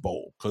Seahawks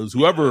Bowl. Because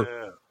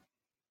whoever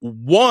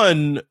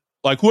won,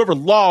 like whoever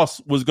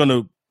lost was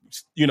gonna,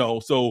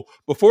 so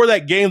before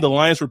that game, the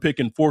Lions were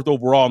picking 4th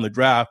overall in the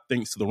draft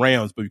thanks to the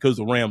Rams, but because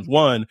the Rams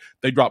won,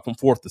 they dropped from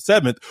 4th to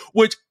 7th,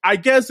 which I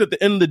guess at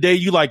the end of the day,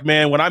 you like,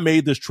 man, when I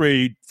made this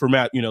trade for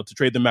to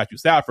trade them Matthew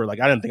Stafford, like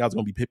I didn't think I was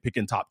going to be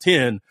picking top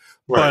 10,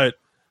 but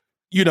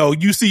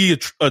you see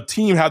a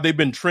team, how they've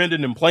been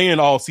trending and playing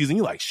all season.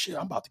 You're like, shit,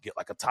 I'm about to get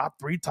like a top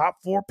 3,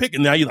 top 4 pick.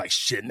 And now you're like,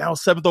 shit, now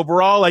 7th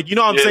overall. Like, you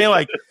know what I'm saying?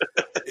 Like,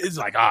 it's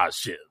like,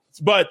 shit.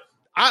 But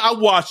I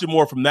watched it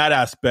more from that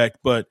aspect,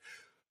 but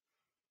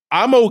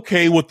I'm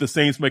okay with the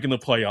Saints making the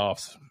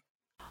playoffs.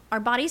 Our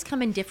bodies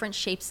come in different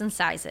shapes and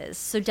sizes,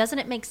 so doesn't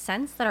it make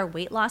sense that our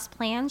weight loss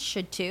plans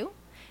should too?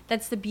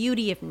 That's the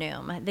beauty of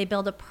Noom. They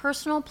build a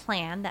personal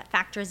plan that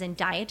factors in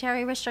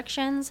dietary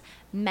restrictions,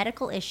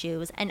 medical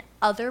issues, and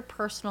other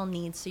personal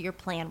needs so your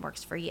plan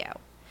works for you.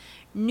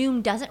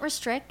 Noom doesn't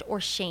restrict or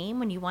shame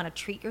when you want to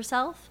treat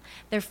yourself.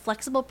 Their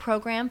flexible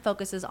program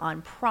focuses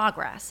on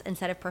progress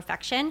instead of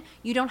perfection.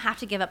 You don't have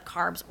to give up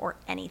carbs or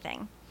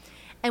anything.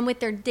 And with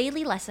their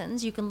daily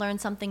lessons, you can learn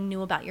something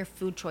new about your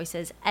food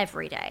choices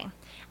every day.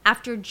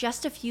 After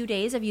just a few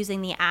days of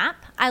using the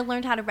app, I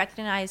learned how to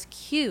recognize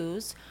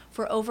cues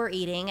for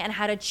overeating and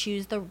how to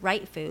choose the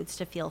right foods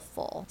to feel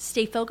full.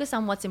 Stay focused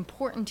on what's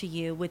important to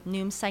you with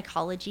Noom's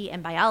psychology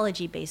and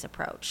biology-based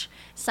approach.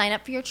 Sign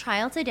up for your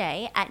trial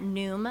today at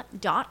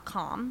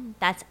Noom.com.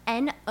 That's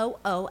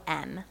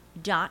Noom.com.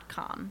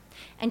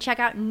 And check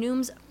out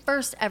Noom's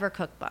first ever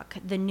cookbook,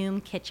 The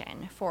Noom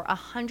Kitchen, for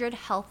 100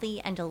 healthy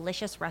and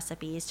delicious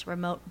recipes to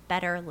promote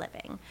better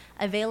living.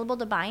 Available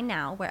to buy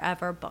now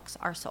wherever books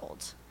are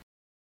sold.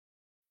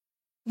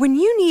 When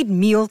you need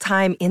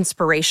mealtime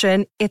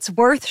inspiration, it's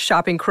worth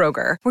shopping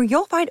Kroger, where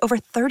you'll find over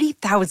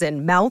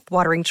 30,000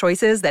 mouth-watering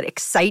choices that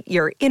excite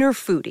your inner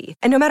foodie.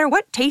 And no matter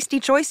what tasty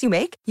choice you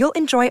make, you'll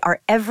enjoy our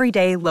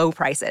everyday low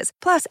prices,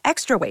 plus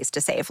extra ways to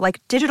save,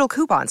 like digital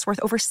coupons worth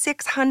over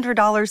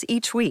 $600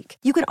 each week.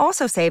 You can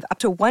also save up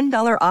to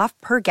 $1 off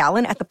per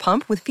gallon at the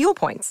pump with fuel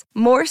points.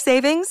 More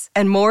savings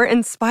and more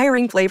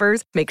inspiring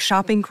flavors make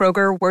shopping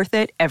Kroger worth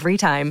it every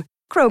time.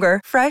 Kroger,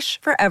 fresh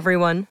for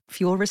everyone.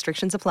 Fuel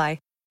restrictions apply.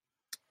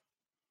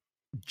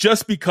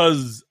 Just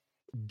because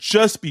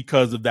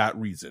of that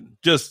reason,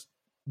 just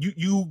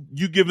you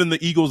giving the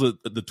Eagles the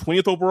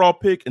 20th overall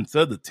pick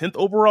instead of the 10th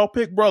overall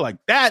pick, bro, like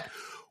that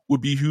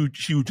would be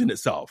huge in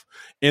itself.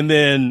 And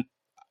then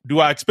do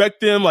I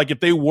expect them, like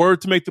if they were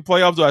to make the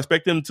playoffs, do I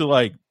expect them to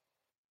like,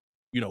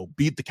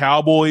 beat the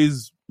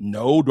Cowboys?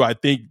 No. Do I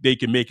think they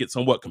can make it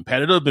somewhat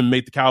competitive and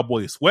make the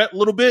Cowboys sweat a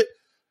little bit?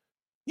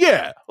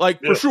 Yeah,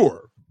 for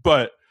sure.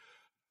 But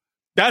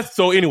that's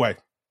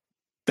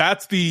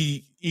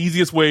the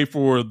easiest way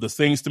for the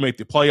Saints to make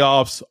the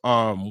playoffs.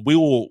 We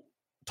will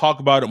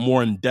talk about it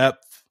more in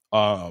depth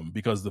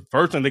because the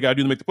first thing they got to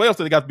do to make the playoffs,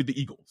 they got to beat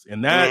the Eagles.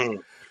 And that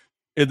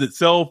in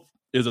itself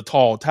is a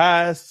tall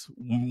task.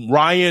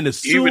 Ryan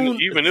is even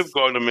if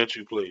Gardner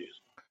Minshew plays.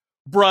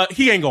 Bruh,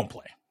 he ain't going to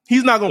play.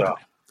 He's not going to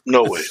play.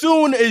 No way. As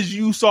soon as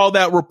you saw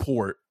that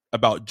report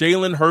about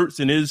Jalen Hurts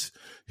and his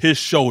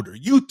shoulder,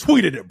 you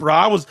tweeted it,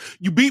 bro.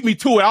 You beat me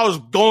to it. I was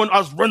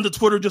running to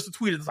Twitter just to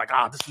tweet it. It's like,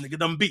 this nigga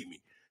done beat me.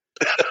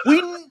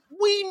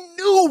 We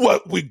knew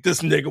what week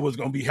this nigga was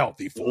going to be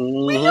healthy for.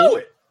 We knew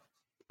it.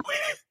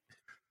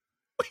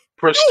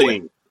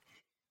 Pristine.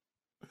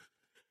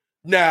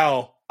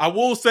 Now, I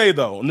will say,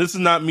 though, and this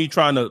is not me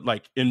trying to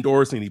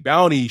endorse any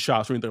bounty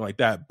shots or anything like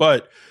that,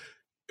 but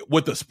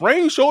with a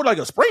sprained shoulder,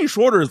 a sprained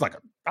shoulder is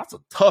that's a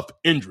tough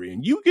injury.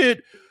 And you get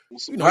a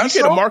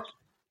Marcus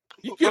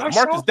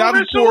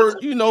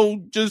Davenport,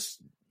 just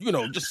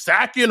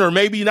sacking, or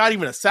maybe not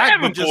even a sack,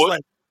 but just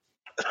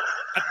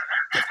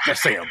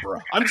just saying, bro.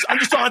 I'm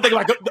just trying to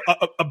think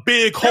a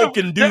big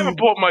hulking dude.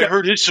 Davenport might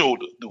hurt his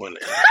shoulder doing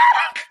that.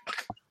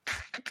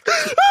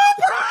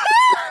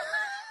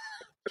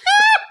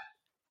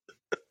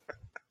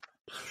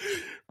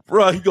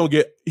 Bro, he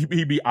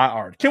be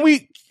IR. Can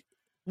we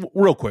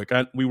real quick?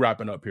 We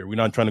wrapping up here. We're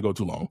not trying to go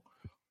too long.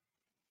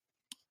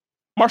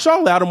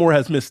 Marshon Lattimore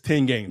has missed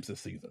 10 games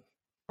this season.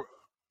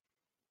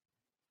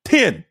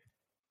 10.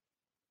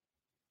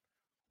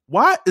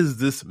 Why is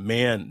this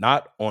man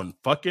not on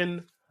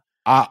fucking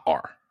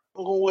IR?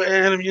 Oh,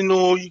 Adam, you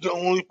can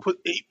only put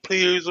 8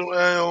 players on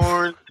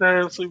IR at a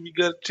time, so if you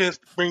got a chance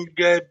to bring the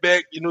guy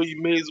back, you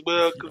may as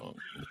well.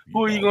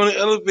 Who are you going to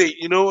elevate?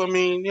 I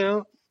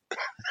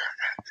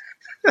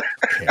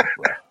can't,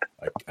 bro.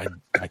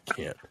 I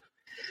can't.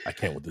 I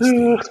can't with this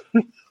thing.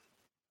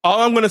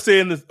 All I'm going to say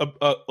in this,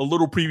 a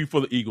little preview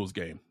for the Eagles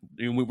game.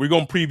 We're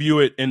going to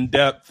preview it in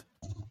depth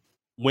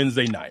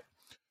Wednesday night.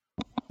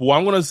 What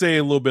I'm going to say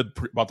a little bit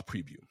about the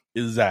preview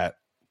is that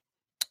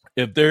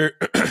if they're,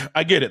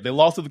 I get it, they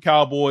lost to the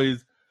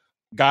Cowboys,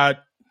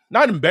 got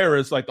not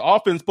embarrassed. The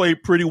offense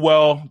played pretty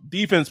well.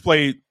 Defense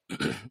played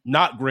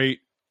not great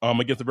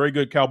against a very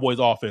good Cowboys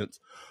offense.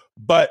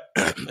 But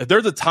if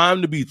there's a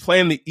time to be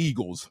playing the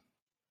Eagles,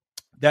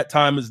 that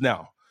time is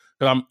now.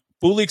 Because I'm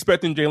fully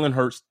expecting Jalen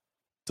Hurts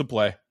to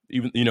play,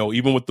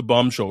 even with the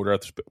bum shoulder, I'm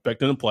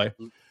expecting him to play.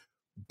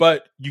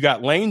 But you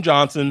got Lane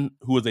Johnson,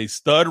 who is a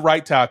stud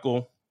right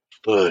tackle.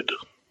 Stud.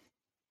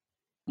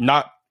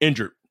 Not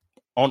injured,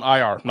 on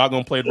IR, not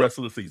going to play the rest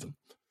of the season.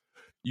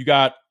 You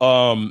got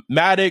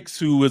Maddox,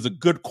 who is a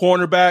good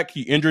cornerback.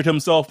 He injured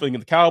himself in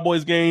the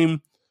Cowboys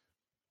game.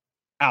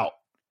 Out.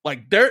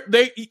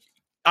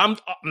 I'm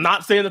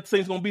not saying that the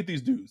Saints going to beat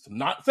these dudes. I'm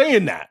not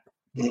saying that.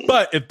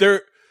 But if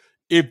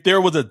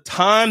there was a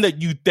time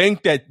that you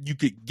think that you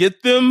could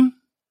get them,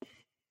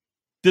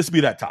 this would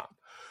be that time.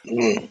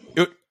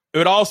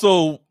 It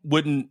also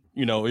wouldn't,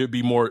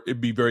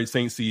 it'd be very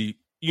Saints-y.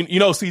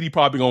 CD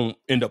probably going to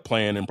end up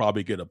playing and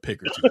probably get a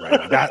pick or two,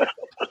 right?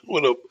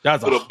 With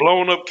a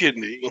blown up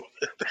kidney.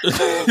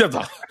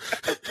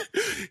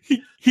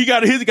 he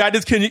got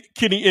this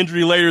kidney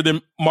injury later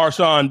than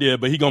Marshawn did,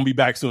 but he going to be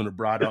back sooner,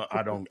 bro.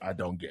 I don't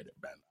get it,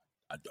 man.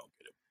 I don't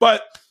get it.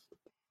 But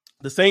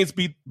the Saints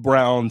beat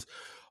Browns.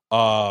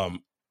 I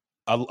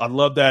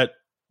love that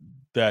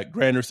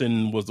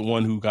Granderson was the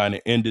one who kind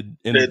of ended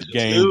the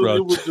game, bro.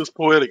 It was just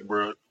poetic,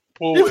 bro.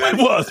 It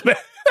was, man.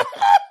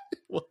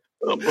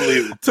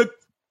 Unbelievable.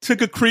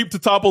 took a creep to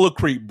topple a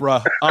creep,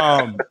 bruh.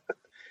 And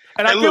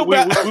I feel go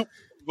ahead,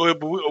 but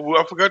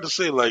I forgot to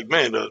say, like,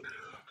 man, the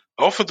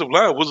offensive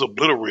line was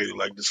obliterated.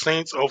 Like, the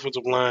Saints'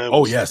 offensive line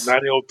was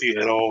not healthy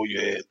at all. You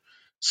had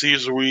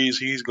Cesar Ruiz,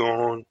 he's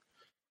gone.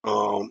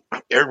 Eric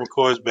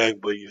McCoy's back,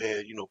 but you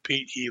had,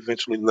 Pete, he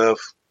eventually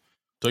left.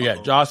 So,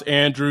 yeah, Josh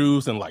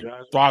Andrews and, like,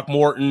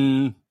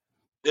 Throckmorton.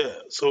 Yeah,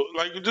 so,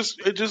 like, it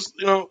just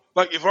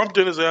like, if I'm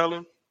Dennis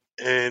Allen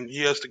and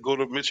he has to go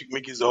to Mitch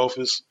Mickey's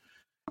office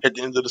at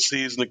the end of the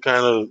season to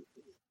kind of,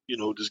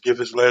 just give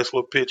his last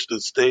little pitch to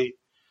stay,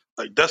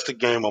 like, that's the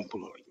game I'm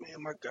pulling. Like,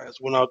 man, my guys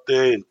went out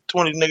there in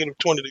negative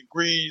 20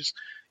 degrees,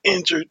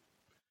 injured.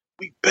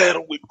 We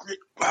battled with grit,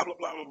 blah, blah,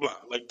 blah, blah, blah.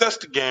 Like, that's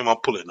the game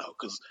I'm pulling out.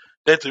 Because,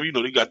 they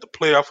got the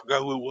player, I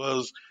forgot who it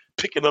was,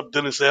 picking up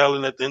Dennis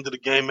Allen at the end of the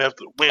game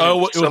after the win.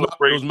 Oh,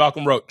 it was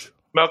Malcolm Roach.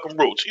 Malcolm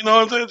Roach. You know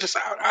what I'm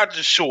saying? I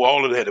just show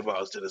all of that if I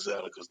was Dennis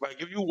Allen. Because,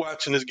 like, if you're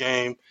watching this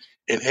game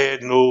and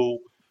had no,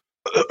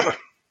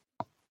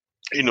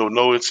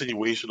 no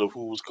insinuation of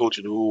who was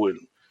coaching who and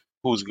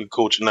who's a good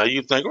coach, now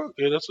you think,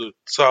 okay, that's a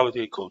solid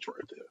head coach right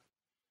there.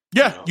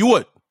 Yeah, you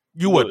would.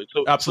 You would.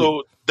 So,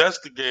 absolutely. So that's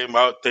the game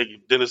I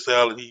think Dennis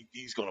Allen,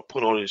 he's going to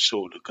put on his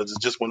shoulder because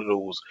it's just one of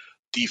those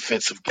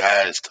defensive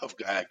guys, tough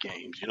guy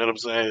games. You know what I'm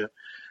saying?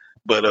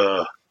 But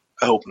I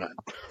hope not.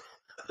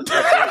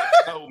 I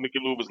hope Mickey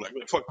Lou was like,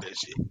 man, fuck that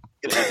shit.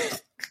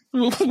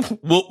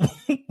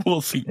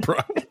 We'll see, bro.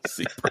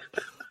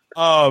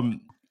 I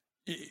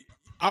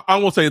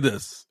will say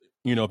this.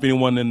 If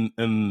anyone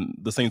in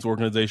the Saints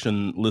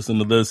organization listen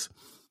to this,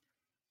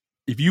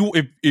 if you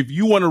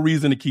want a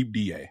reason to keep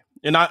DA,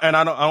 and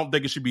I don't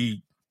think it should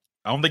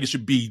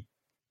be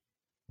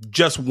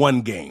just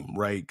one game,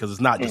 right? Because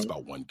it's not just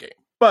about one game.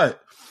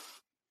 But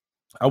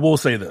I will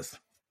say this: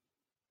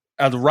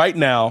 as of right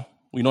now,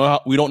 we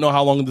don't know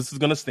how long this is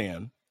going to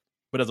stand.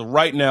 But as of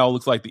right now, it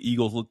looks like the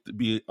Eagles look to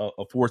be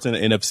a force in the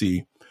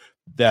NFC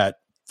that,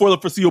 for the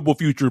foreseeable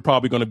future,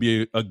 probably going to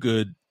be a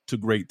good to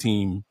great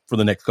team for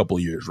the next couple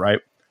of years, right?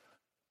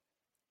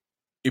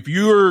 If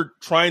you're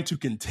trying to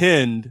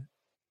contend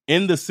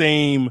in the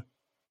same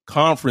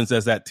conference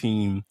as that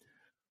team,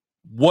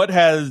 what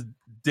has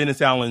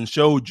Dennis Allen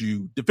showed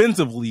you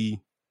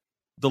defensively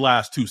the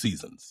last two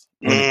seasons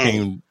when it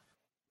came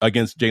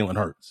against Jalen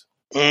Hurts?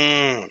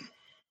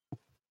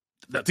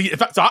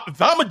 If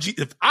I'm a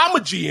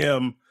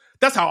GM,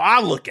 that's how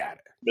I look at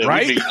it. Man,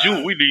 right?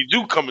 We need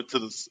you coming to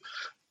the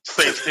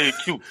Saints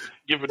HQ.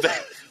 Give it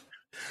that.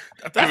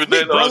 That's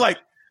me, bro. Like,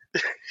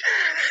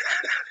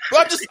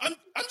 I'm just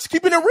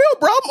keeping it real,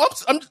 bro.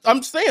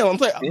 I'm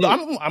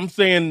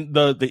saying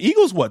the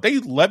Eagles, what, they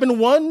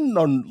 11-1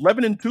 or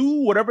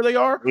 11-2, whatever they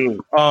are.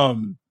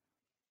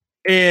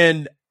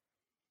 And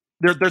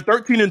they're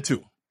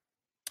 13-2.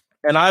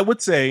 And I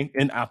would say,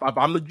 and if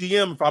I'm the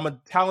GM, if I'm a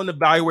talent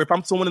evaluator, if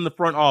I'm someone in the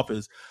front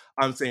office,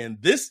 I'm saying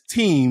this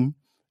team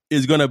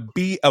is going to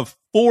be a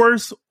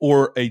force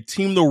or a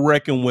team to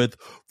reckon with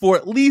for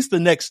at least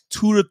the next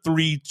 2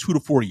 to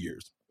 4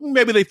 years.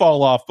 Maybe they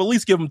fall off, but at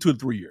least give them 2 to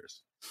 3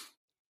 years.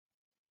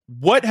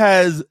 What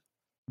has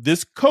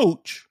this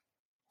coach,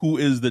 who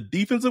is the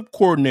defensive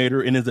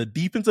coordinator and is a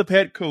defensive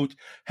head coach,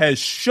 has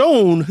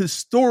shown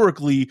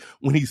historically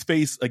when he's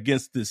faced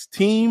against this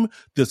team,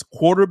 this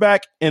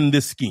quarterback, and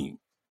this scheme?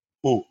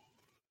 Ooh.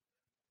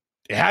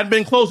 It hadn't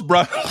been close,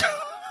 bro.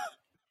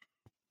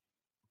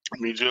 I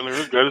mean, Jalen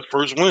Hurts got his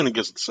first win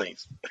against the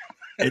Saints.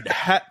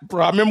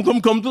 Bro, I remember him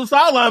coming to the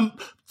sideline,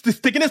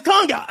 sticking his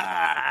tongue out.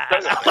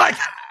 Like,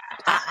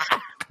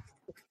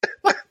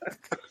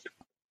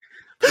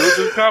 it was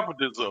his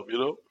confidence up,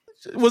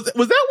 Was that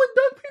with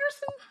Doug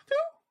Peterson too?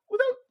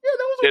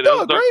 That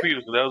was Doug, right?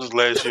 Peterson. That was his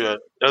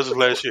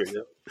last year.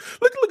 Yeah.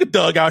 Look at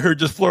Doug out here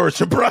just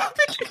flourishing, bro.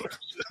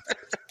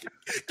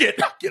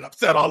 get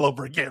upset all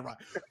over again, right?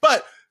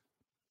 But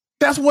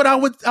that's what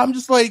I'm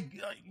just like,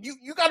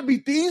 you got to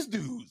beat these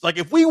dudes. Like,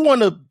 if we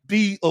want to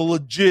be a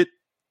legit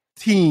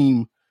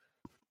team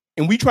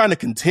and we trying to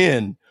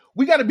contend,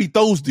 we got to beat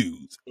those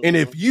dudes. Mm-hmm. And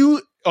if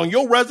you on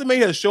your resume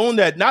has shown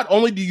that not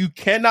only do you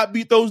cannot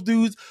beat those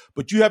dudes,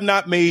 but you have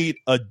not made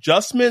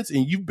adjustments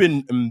and you've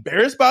been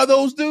embarrassed by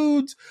those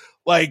dudes,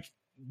 like,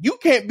 you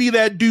can't be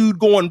that dude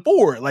going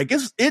forward. Like,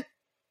 it's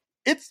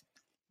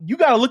you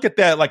got to look at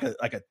that like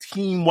a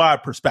team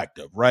wide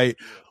perspective, right?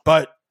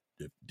 But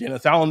if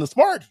Dennis Allen is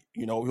smart,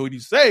 what would he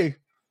say?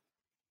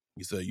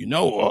 He said, the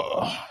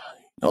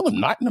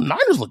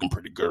Niners looking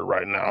pretty good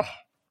right now.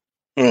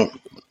 Our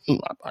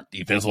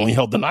defense only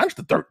held the Niners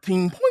to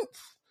 13 points.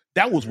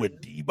 That was with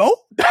Debo.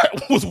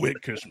 That was with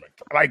Kushman.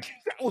 Like,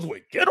 that was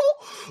with Kittle.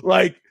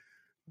 Like,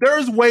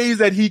 there's ways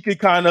that he could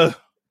kind of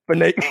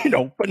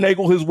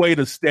finagle his way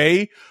to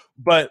stay.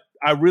 But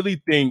I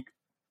really think,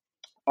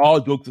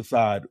 all jokes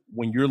aside,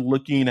 when you're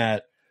looking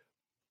at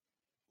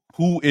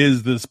who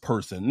is this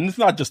person, and it's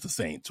not just the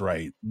Saints,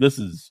 right? This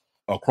is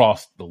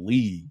across the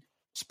league,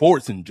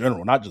 sports in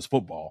general, not just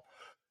football,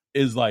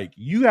 is like,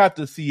 you have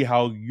to see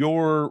how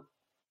your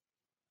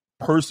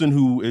person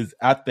who is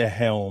at the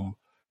helm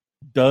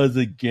does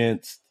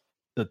against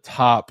the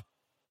top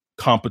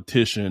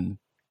competition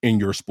in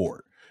your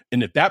sport.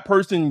 And if that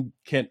person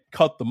can't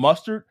cut the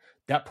mustard,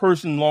 that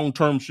person long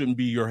term shouldn't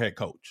be your head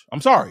coach.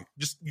 I'm sorry,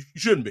 just you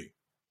shouldn't be.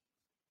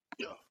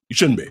 Yeah, you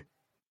shouldn't be.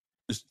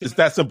 It's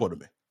that simple to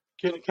me.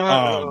 Can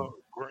I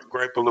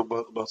gripe a little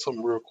bit about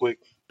something real quick?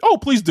 Oh,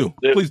 please do.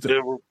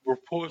 There were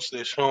reports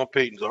that Sean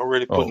Payton's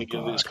already putting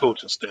together his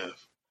coaching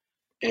staff,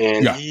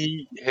 and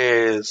he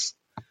has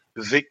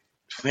Vic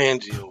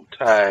Fangio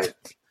tied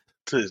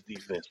to his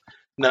defense.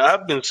 Now,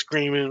 I've been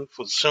screaming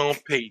for Sean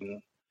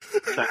Payton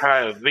to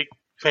hire Vic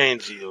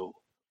Fangio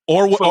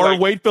or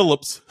Wade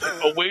Phillips.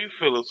 Or Wade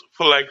Phillips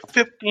for like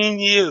 15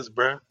 years,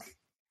 bro.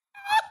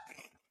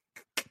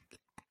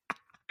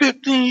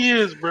 15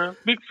 years, bro.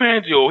 Vic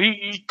Fangio,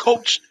 he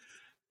coached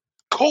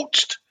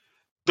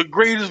the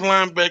greatest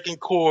linebacking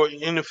core in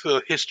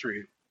NFL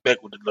history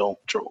back with the Dome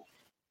Patrol.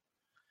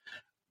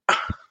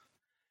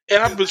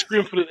 And I've been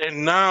screaming for it.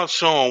 And now,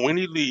 Sean, when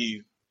he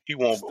leaves, he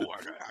won't go.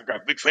 I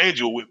got Vic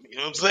Fangio with me. You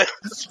know what I'm saying?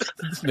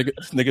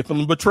 this nigga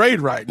feeling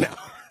betrayed right now.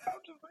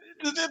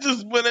 But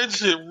that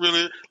shit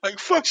really, like,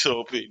 fuck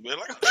Sean Payton, man.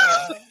 Like,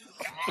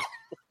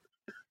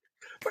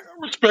 I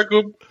respect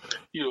him,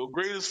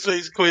 greatest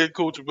Saints head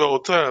coach of all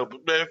time.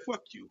 But man,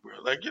 fuck you, bro.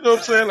 Like, you know what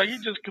I'm saying? Like, he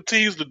just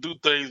continues to do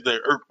things that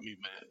irk me,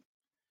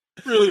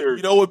 man. Really irk me.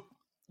 You know what?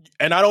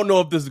 And I don't know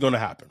if this is going to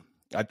happen.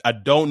 I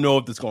don't know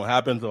if this is going to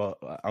happen. So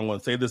I'm going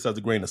to say this as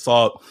a grain of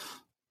salt.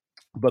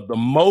 But the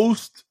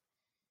most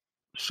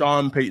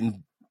Sean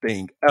Payton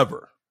thing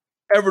ever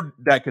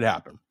that could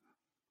happen.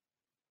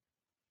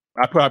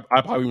 I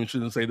probably even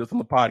shouldn't say this on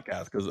the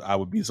podcast because I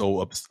would be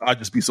I'd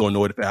just be so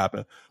annoyed if it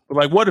happened. But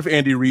like, what if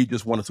Andy Reid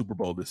just won a Super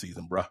Bowl this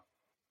season, bro?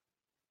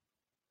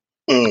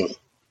 And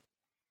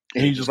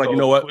he's just like, you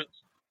know what?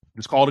 Quits.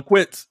 Just call it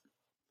quits.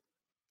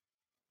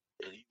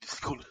 And he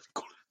just go to the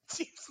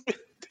Chiefs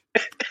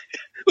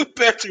with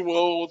Patrick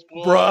Mahomes,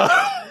 bro.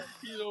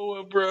 You know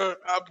what, bro?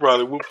 I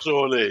probably whoop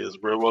Sean ass,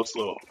 bro. What's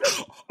up?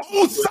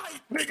 On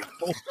site, nigga.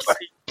 On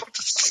site.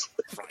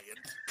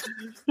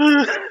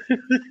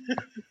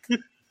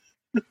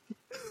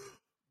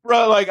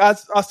 Bro, like I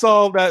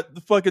saw that the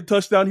fucking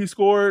touchdown he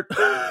scored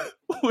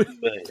with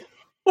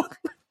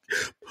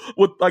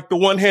like the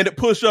one-handed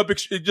push-up,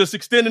 just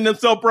extending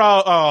himself,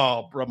 bro.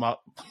 Oh, bro,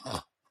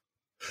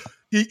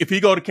 if he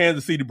go to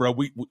Kansas City, bro,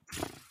 we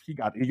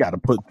got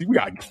to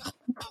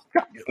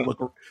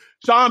look.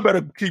 Sean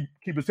better keep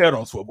his head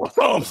on swivel. That's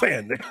all I'm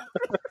saying,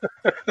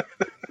 nigga.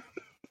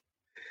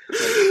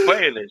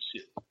 Playing that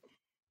shit.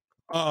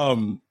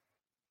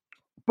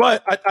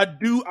 But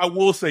I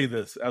will say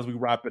this as we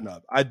wrapping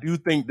up. I do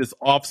think this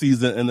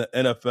offseason in the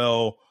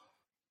NFL,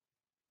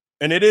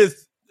 and it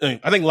is,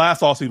 I think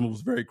last offseason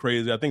was very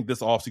crazy. I think this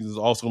offseason is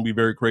also going to be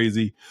very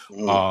crazy.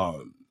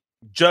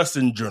 Just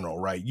in general,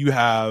 right? You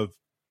have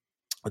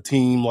a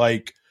team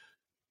like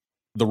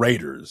the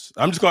Raiders.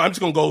 I'm just going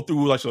to go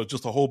through like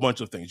just a whole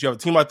bunch of things. You have a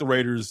team like the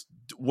Raiders.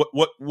 What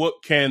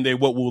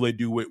will they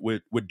do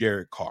with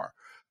Derek Carr?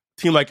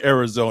 Team like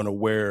Arizona,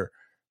 where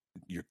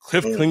your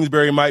Cliff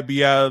Kingsbury might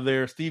be out of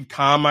there. Steve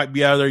Kahn might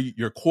be out of there.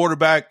 Your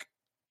quarterback,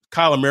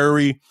 Kyler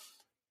Murray,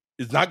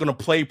 is not going to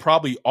play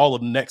probably all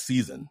of next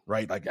season,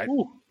 right? Like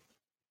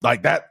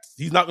that.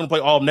 He's not going to play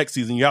all of next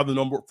season. You have the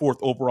number 4th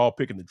overall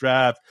pick in the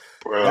draft.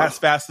 Bro. That's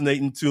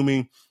fascinating to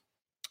me.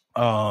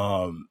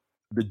 The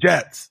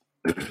Jets.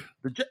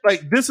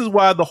 Like, this is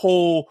why the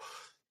whole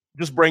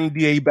just bring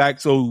DA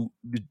back so,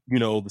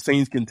 the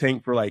Saints can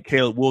tank for, like,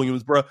 Caleb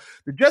Williams, bro.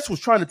 The Jets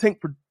was trying to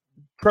tank for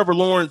Trevor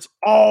Lawrence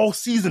all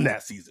season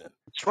that season.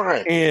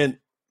 Right. And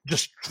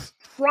just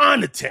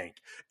trying to tank.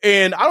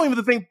 And I don't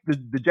even think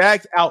the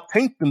Jags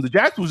out-tanked them. The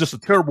Jags was just a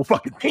terrible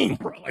fucking team,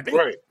 bro. Like, they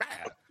were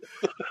bad.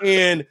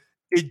 And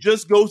it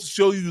just goes to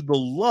show you the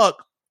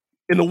luck.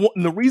 And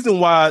the reason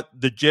why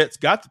the Jets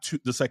got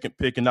the second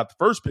pick and not the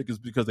first pick is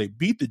because they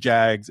beat the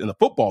Jags in the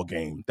football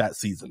game that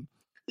season.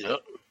 Yep.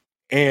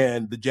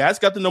 And the Jags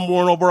got the number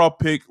 1 overall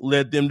pick,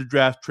 led them to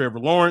draft Trevor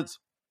Lawrence.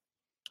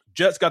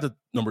 Jets got the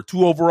number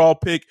 2 overall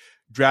pick,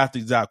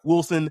 drafted Zach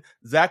Wilson.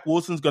 Zach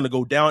Wilson's going to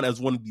go down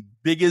as one of the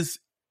biggest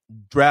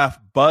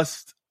draft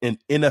busts in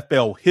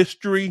NFL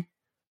history.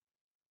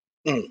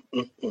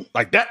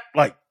 Like that,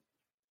 like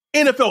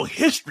NFL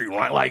history,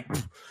 right? Like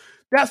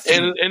that's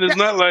and it's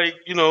not like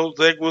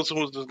Zach Wilson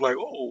was just like,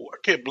 oh, I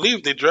can't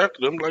believe they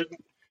drafted him. Like,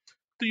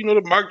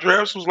 the mock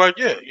drafts was like,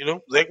 yeah,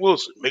 Zach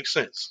Wilson makes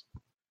sense.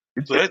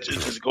 So that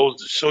just goes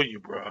to show you,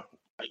 bro.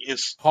 Like,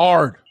 it's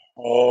hard,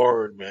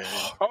 man,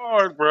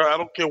 hard, bro. I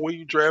don't care where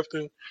you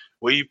drafting,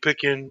 where you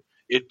picking,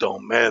 it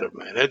don't matter,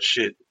 man. That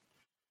shit,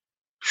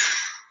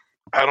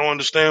 I don't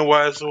understand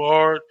why it's so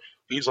hard.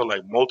 These are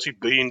like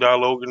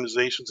multi-billion-dollar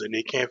organizations, and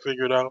they can't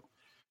figure it out.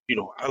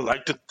 I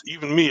like to,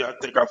 even me, I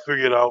think I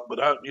figure it out, but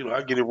I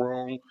get it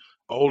wrong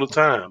all the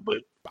time. But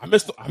I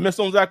missed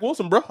on Zach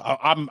Wilson, bro.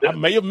 I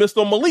may have missed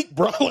on Malik,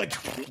 bro. Like,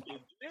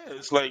 yeah,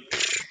 it's like,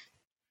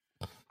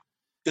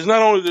 it's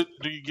not only that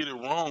do you get it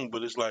wrong,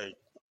 but it's like,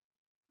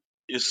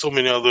 it's so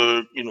many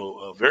other,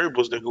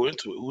 variables that go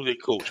into it. Who they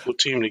coach, what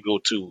team they go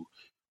to,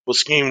 what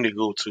scheme they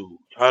go to,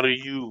 how to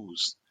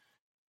use,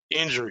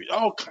 injury,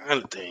 all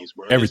kind of things,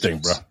 bro.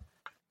 Everything,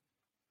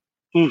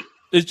 bro.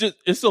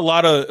 it's a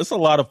lot of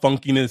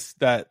funkiness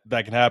that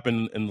can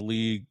happen in the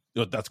league.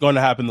 That's going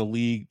to happen in the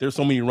league. There's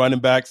so many running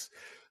backs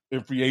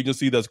in free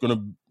agency that's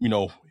going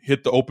to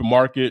hit the open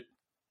market.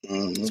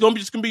 Mm-hmm. It's going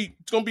to be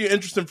an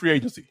interesting free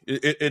agency.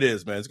 It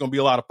is, man. It's going to be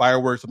a lot of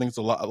fireworks. I think it's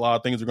a lot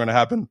of things are going to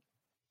happen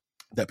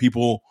that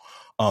people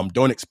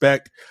don't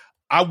expect.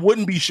 I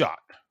wouldn't be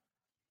shocked.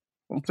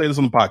 I'm saying this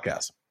on the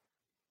podcast.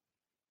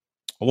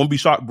 I wouldn't be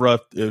shocked, bruh,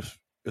 if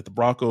the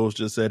Broncos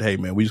just said, "Hey,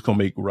 man, we just gonna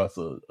make Russ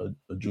a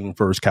June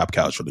 1st cap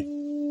casualty."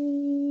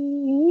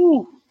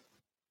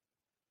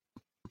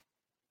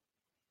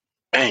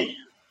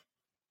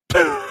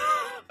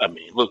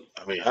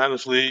 Man,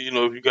 honestly,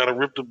 if you got to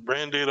rip the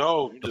Band-Aid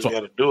off, you just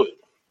got to do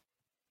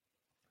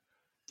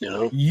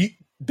it.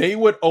 They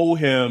would owe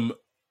him.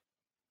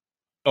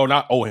 Oh,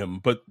 not owe him,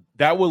 but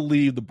that would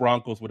leave the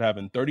Broncos with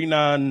having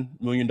 $39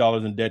 million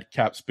in dead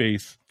cap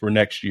space for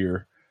next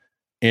year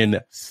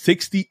and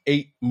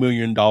 $68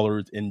 million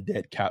in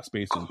dead cap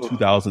space in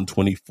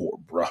 2024,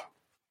 bro.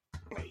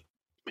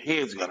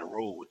 Heads got to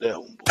roll with that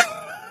one, boy.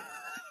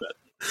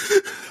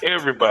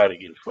 Everybody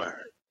gets fired.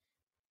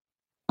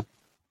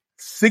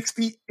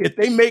 If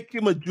they make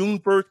him a June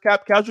 1st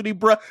cap casualty,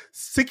 bro,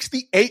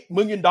 $68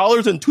 million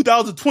in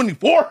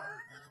 2024?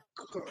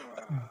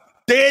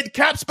 Dead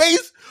cap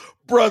space?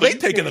 Bro, they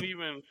taking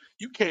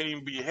you can't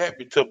even be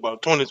happy till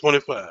about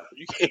 2025.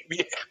 You can't be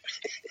happy.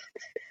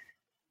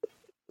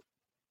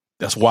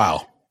 That's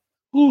wild.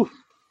 Ooh.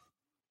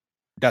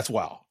 That's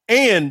wild.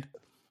 And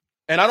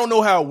I don't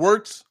know how it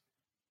works.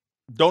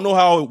 Don't know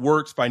how it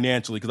works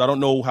financially because I don't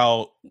know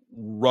how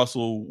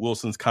Russell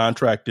Wilson's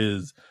contract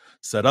is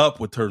set up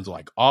with terms of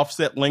like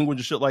offset language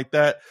and shit like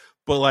that.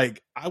 But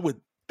like I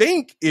would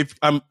think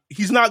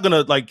he's not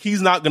gonna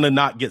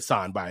not get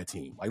signed by a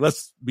team. Like,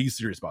 let's be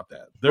serious about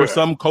that. There's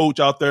some coach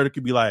out there that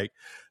could be like,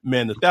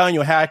 man,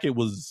 Nathaniel Hackett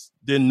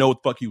didn't know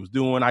what the fuck he was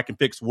doing. I can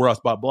fix Russ,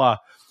 blah blah.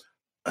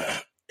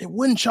 It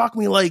wouldn't shock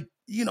me, like,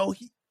 I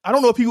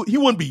don't know if he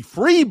wouldn't be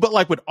free, but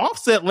like with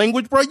offset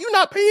language, bro, you're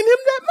not paying him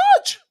that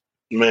much.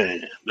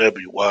 Man, that'd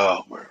be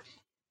wild, bro.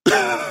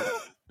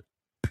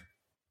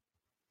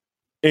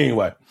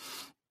 Anyway,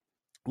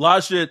 a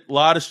lot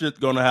of shit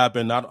gonna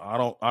happen. I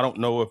don't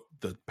know if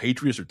the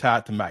Patriots are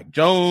tied to Mac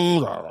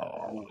Jones.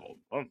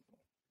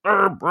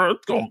 Bro,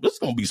 it's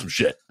gonna be some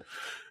shit.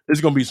 It's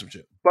gonna be some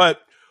shit.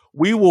 But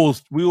we will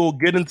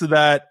get into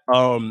that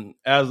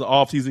as the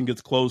offseason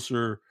gets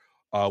closer.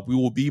 We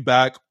will be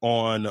back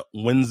on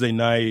Wednesday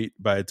night.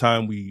 By the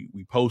time we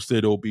post it,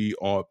 it'll be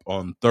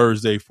on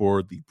Thursday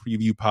for the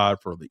preview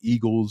pod for the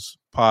Eagles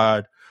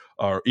pod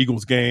or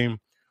Eagles game.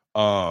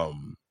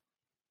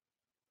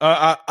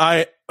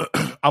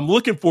 I'm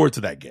looking forward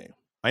to that game.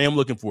 I am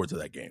looking forward to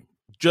that game,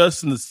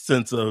 just in the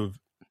sense of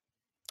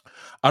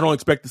I don't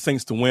expect the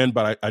Saints to win,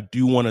 but I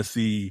do want to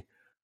see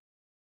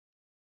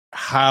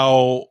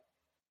how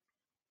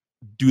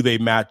do they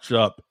match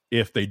up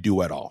if they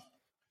do at all.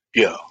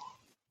 Yeah.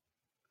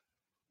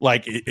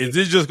 Like, is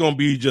this just going to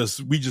be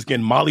we just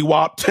getting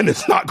mollywopped and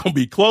it's not going to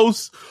be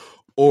close,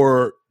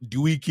 or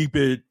do we keep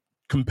it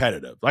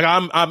competitive? Like,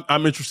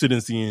 I'm interested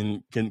in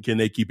seeing can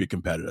they keep it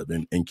competitive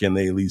and can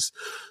they at least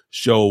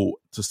show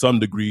to some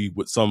degree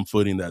with some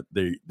footing that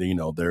they're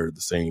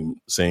the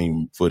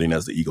same footing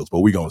as the Eagles, but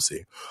we're gonna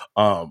see.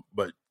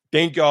 But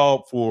thank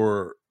y'all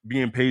for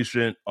being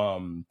patient.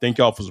 Thank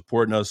y'all for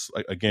supporting us.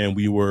 Again,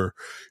 we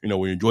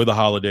enjoy the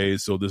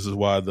holidays, so this is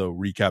why the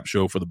recap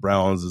show for the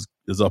Browns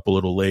is up a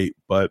little late,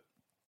 but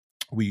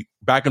we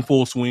back in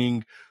full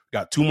swing.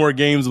 Got 2 more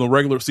games in the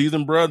regular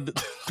season, bro.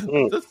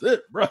 That's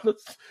it, bro.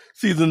 This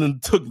season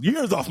took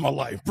years off my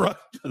life, bro.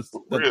 Just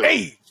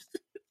the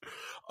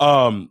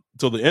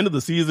so the end of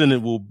the season,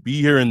 it will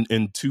be here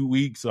in 2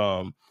 weeks.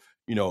 I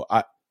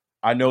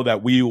know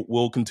that we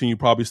will continue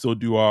probably still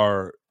do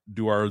our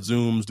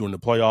Zooms during the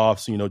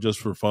playoffs, just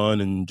for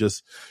fun and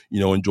just,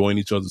 enjoying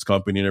each other's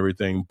company and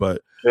everything.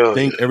 But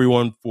thank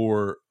everyone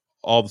for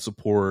all the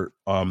support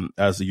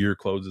as the year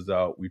closes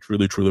out. We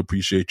truly, truly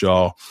appreciate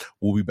y'all.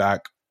 We'll be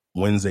back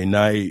Wednesday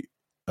night,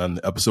 and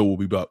the episode will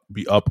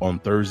be up on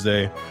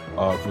Thursday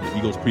for the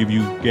Eagles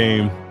preview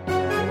game.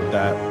 With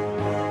that,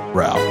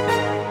 we're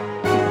out.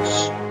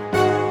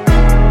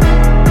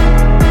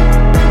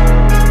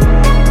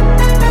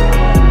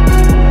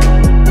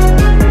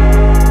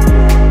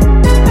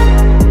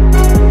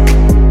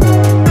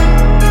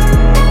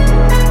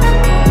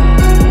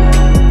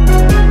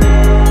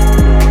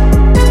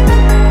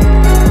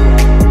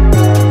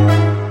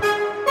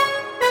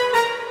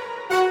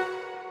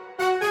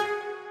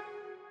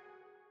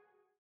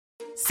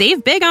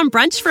 Save big on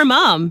brunch for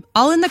mom,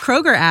 all in the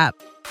Kroger app.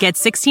 Get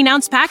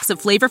 16-ounce packs of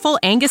flavorful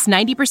Angus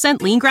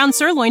 90% lean ground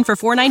sirloin for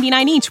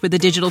 $4.99 each with a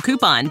digital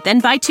coupon.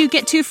 Then buy 2,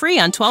 get 2 free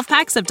on 12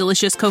 packs of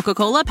delicious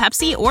Coca-Cola,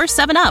 Pepsi, or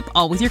 7-Up,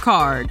 all with your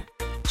card.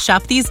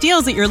 Shop these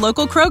deals at your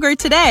local Kroger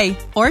today,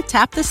 or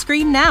tap the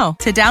screen now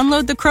to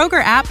download the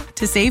Kroger app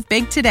to save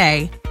big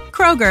today.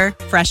 Kroger,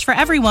 fresh for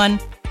everyone.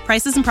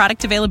 Prices and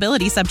product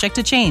availability subject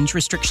to change.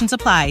 Restrictions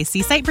apply.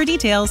 See site for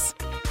details.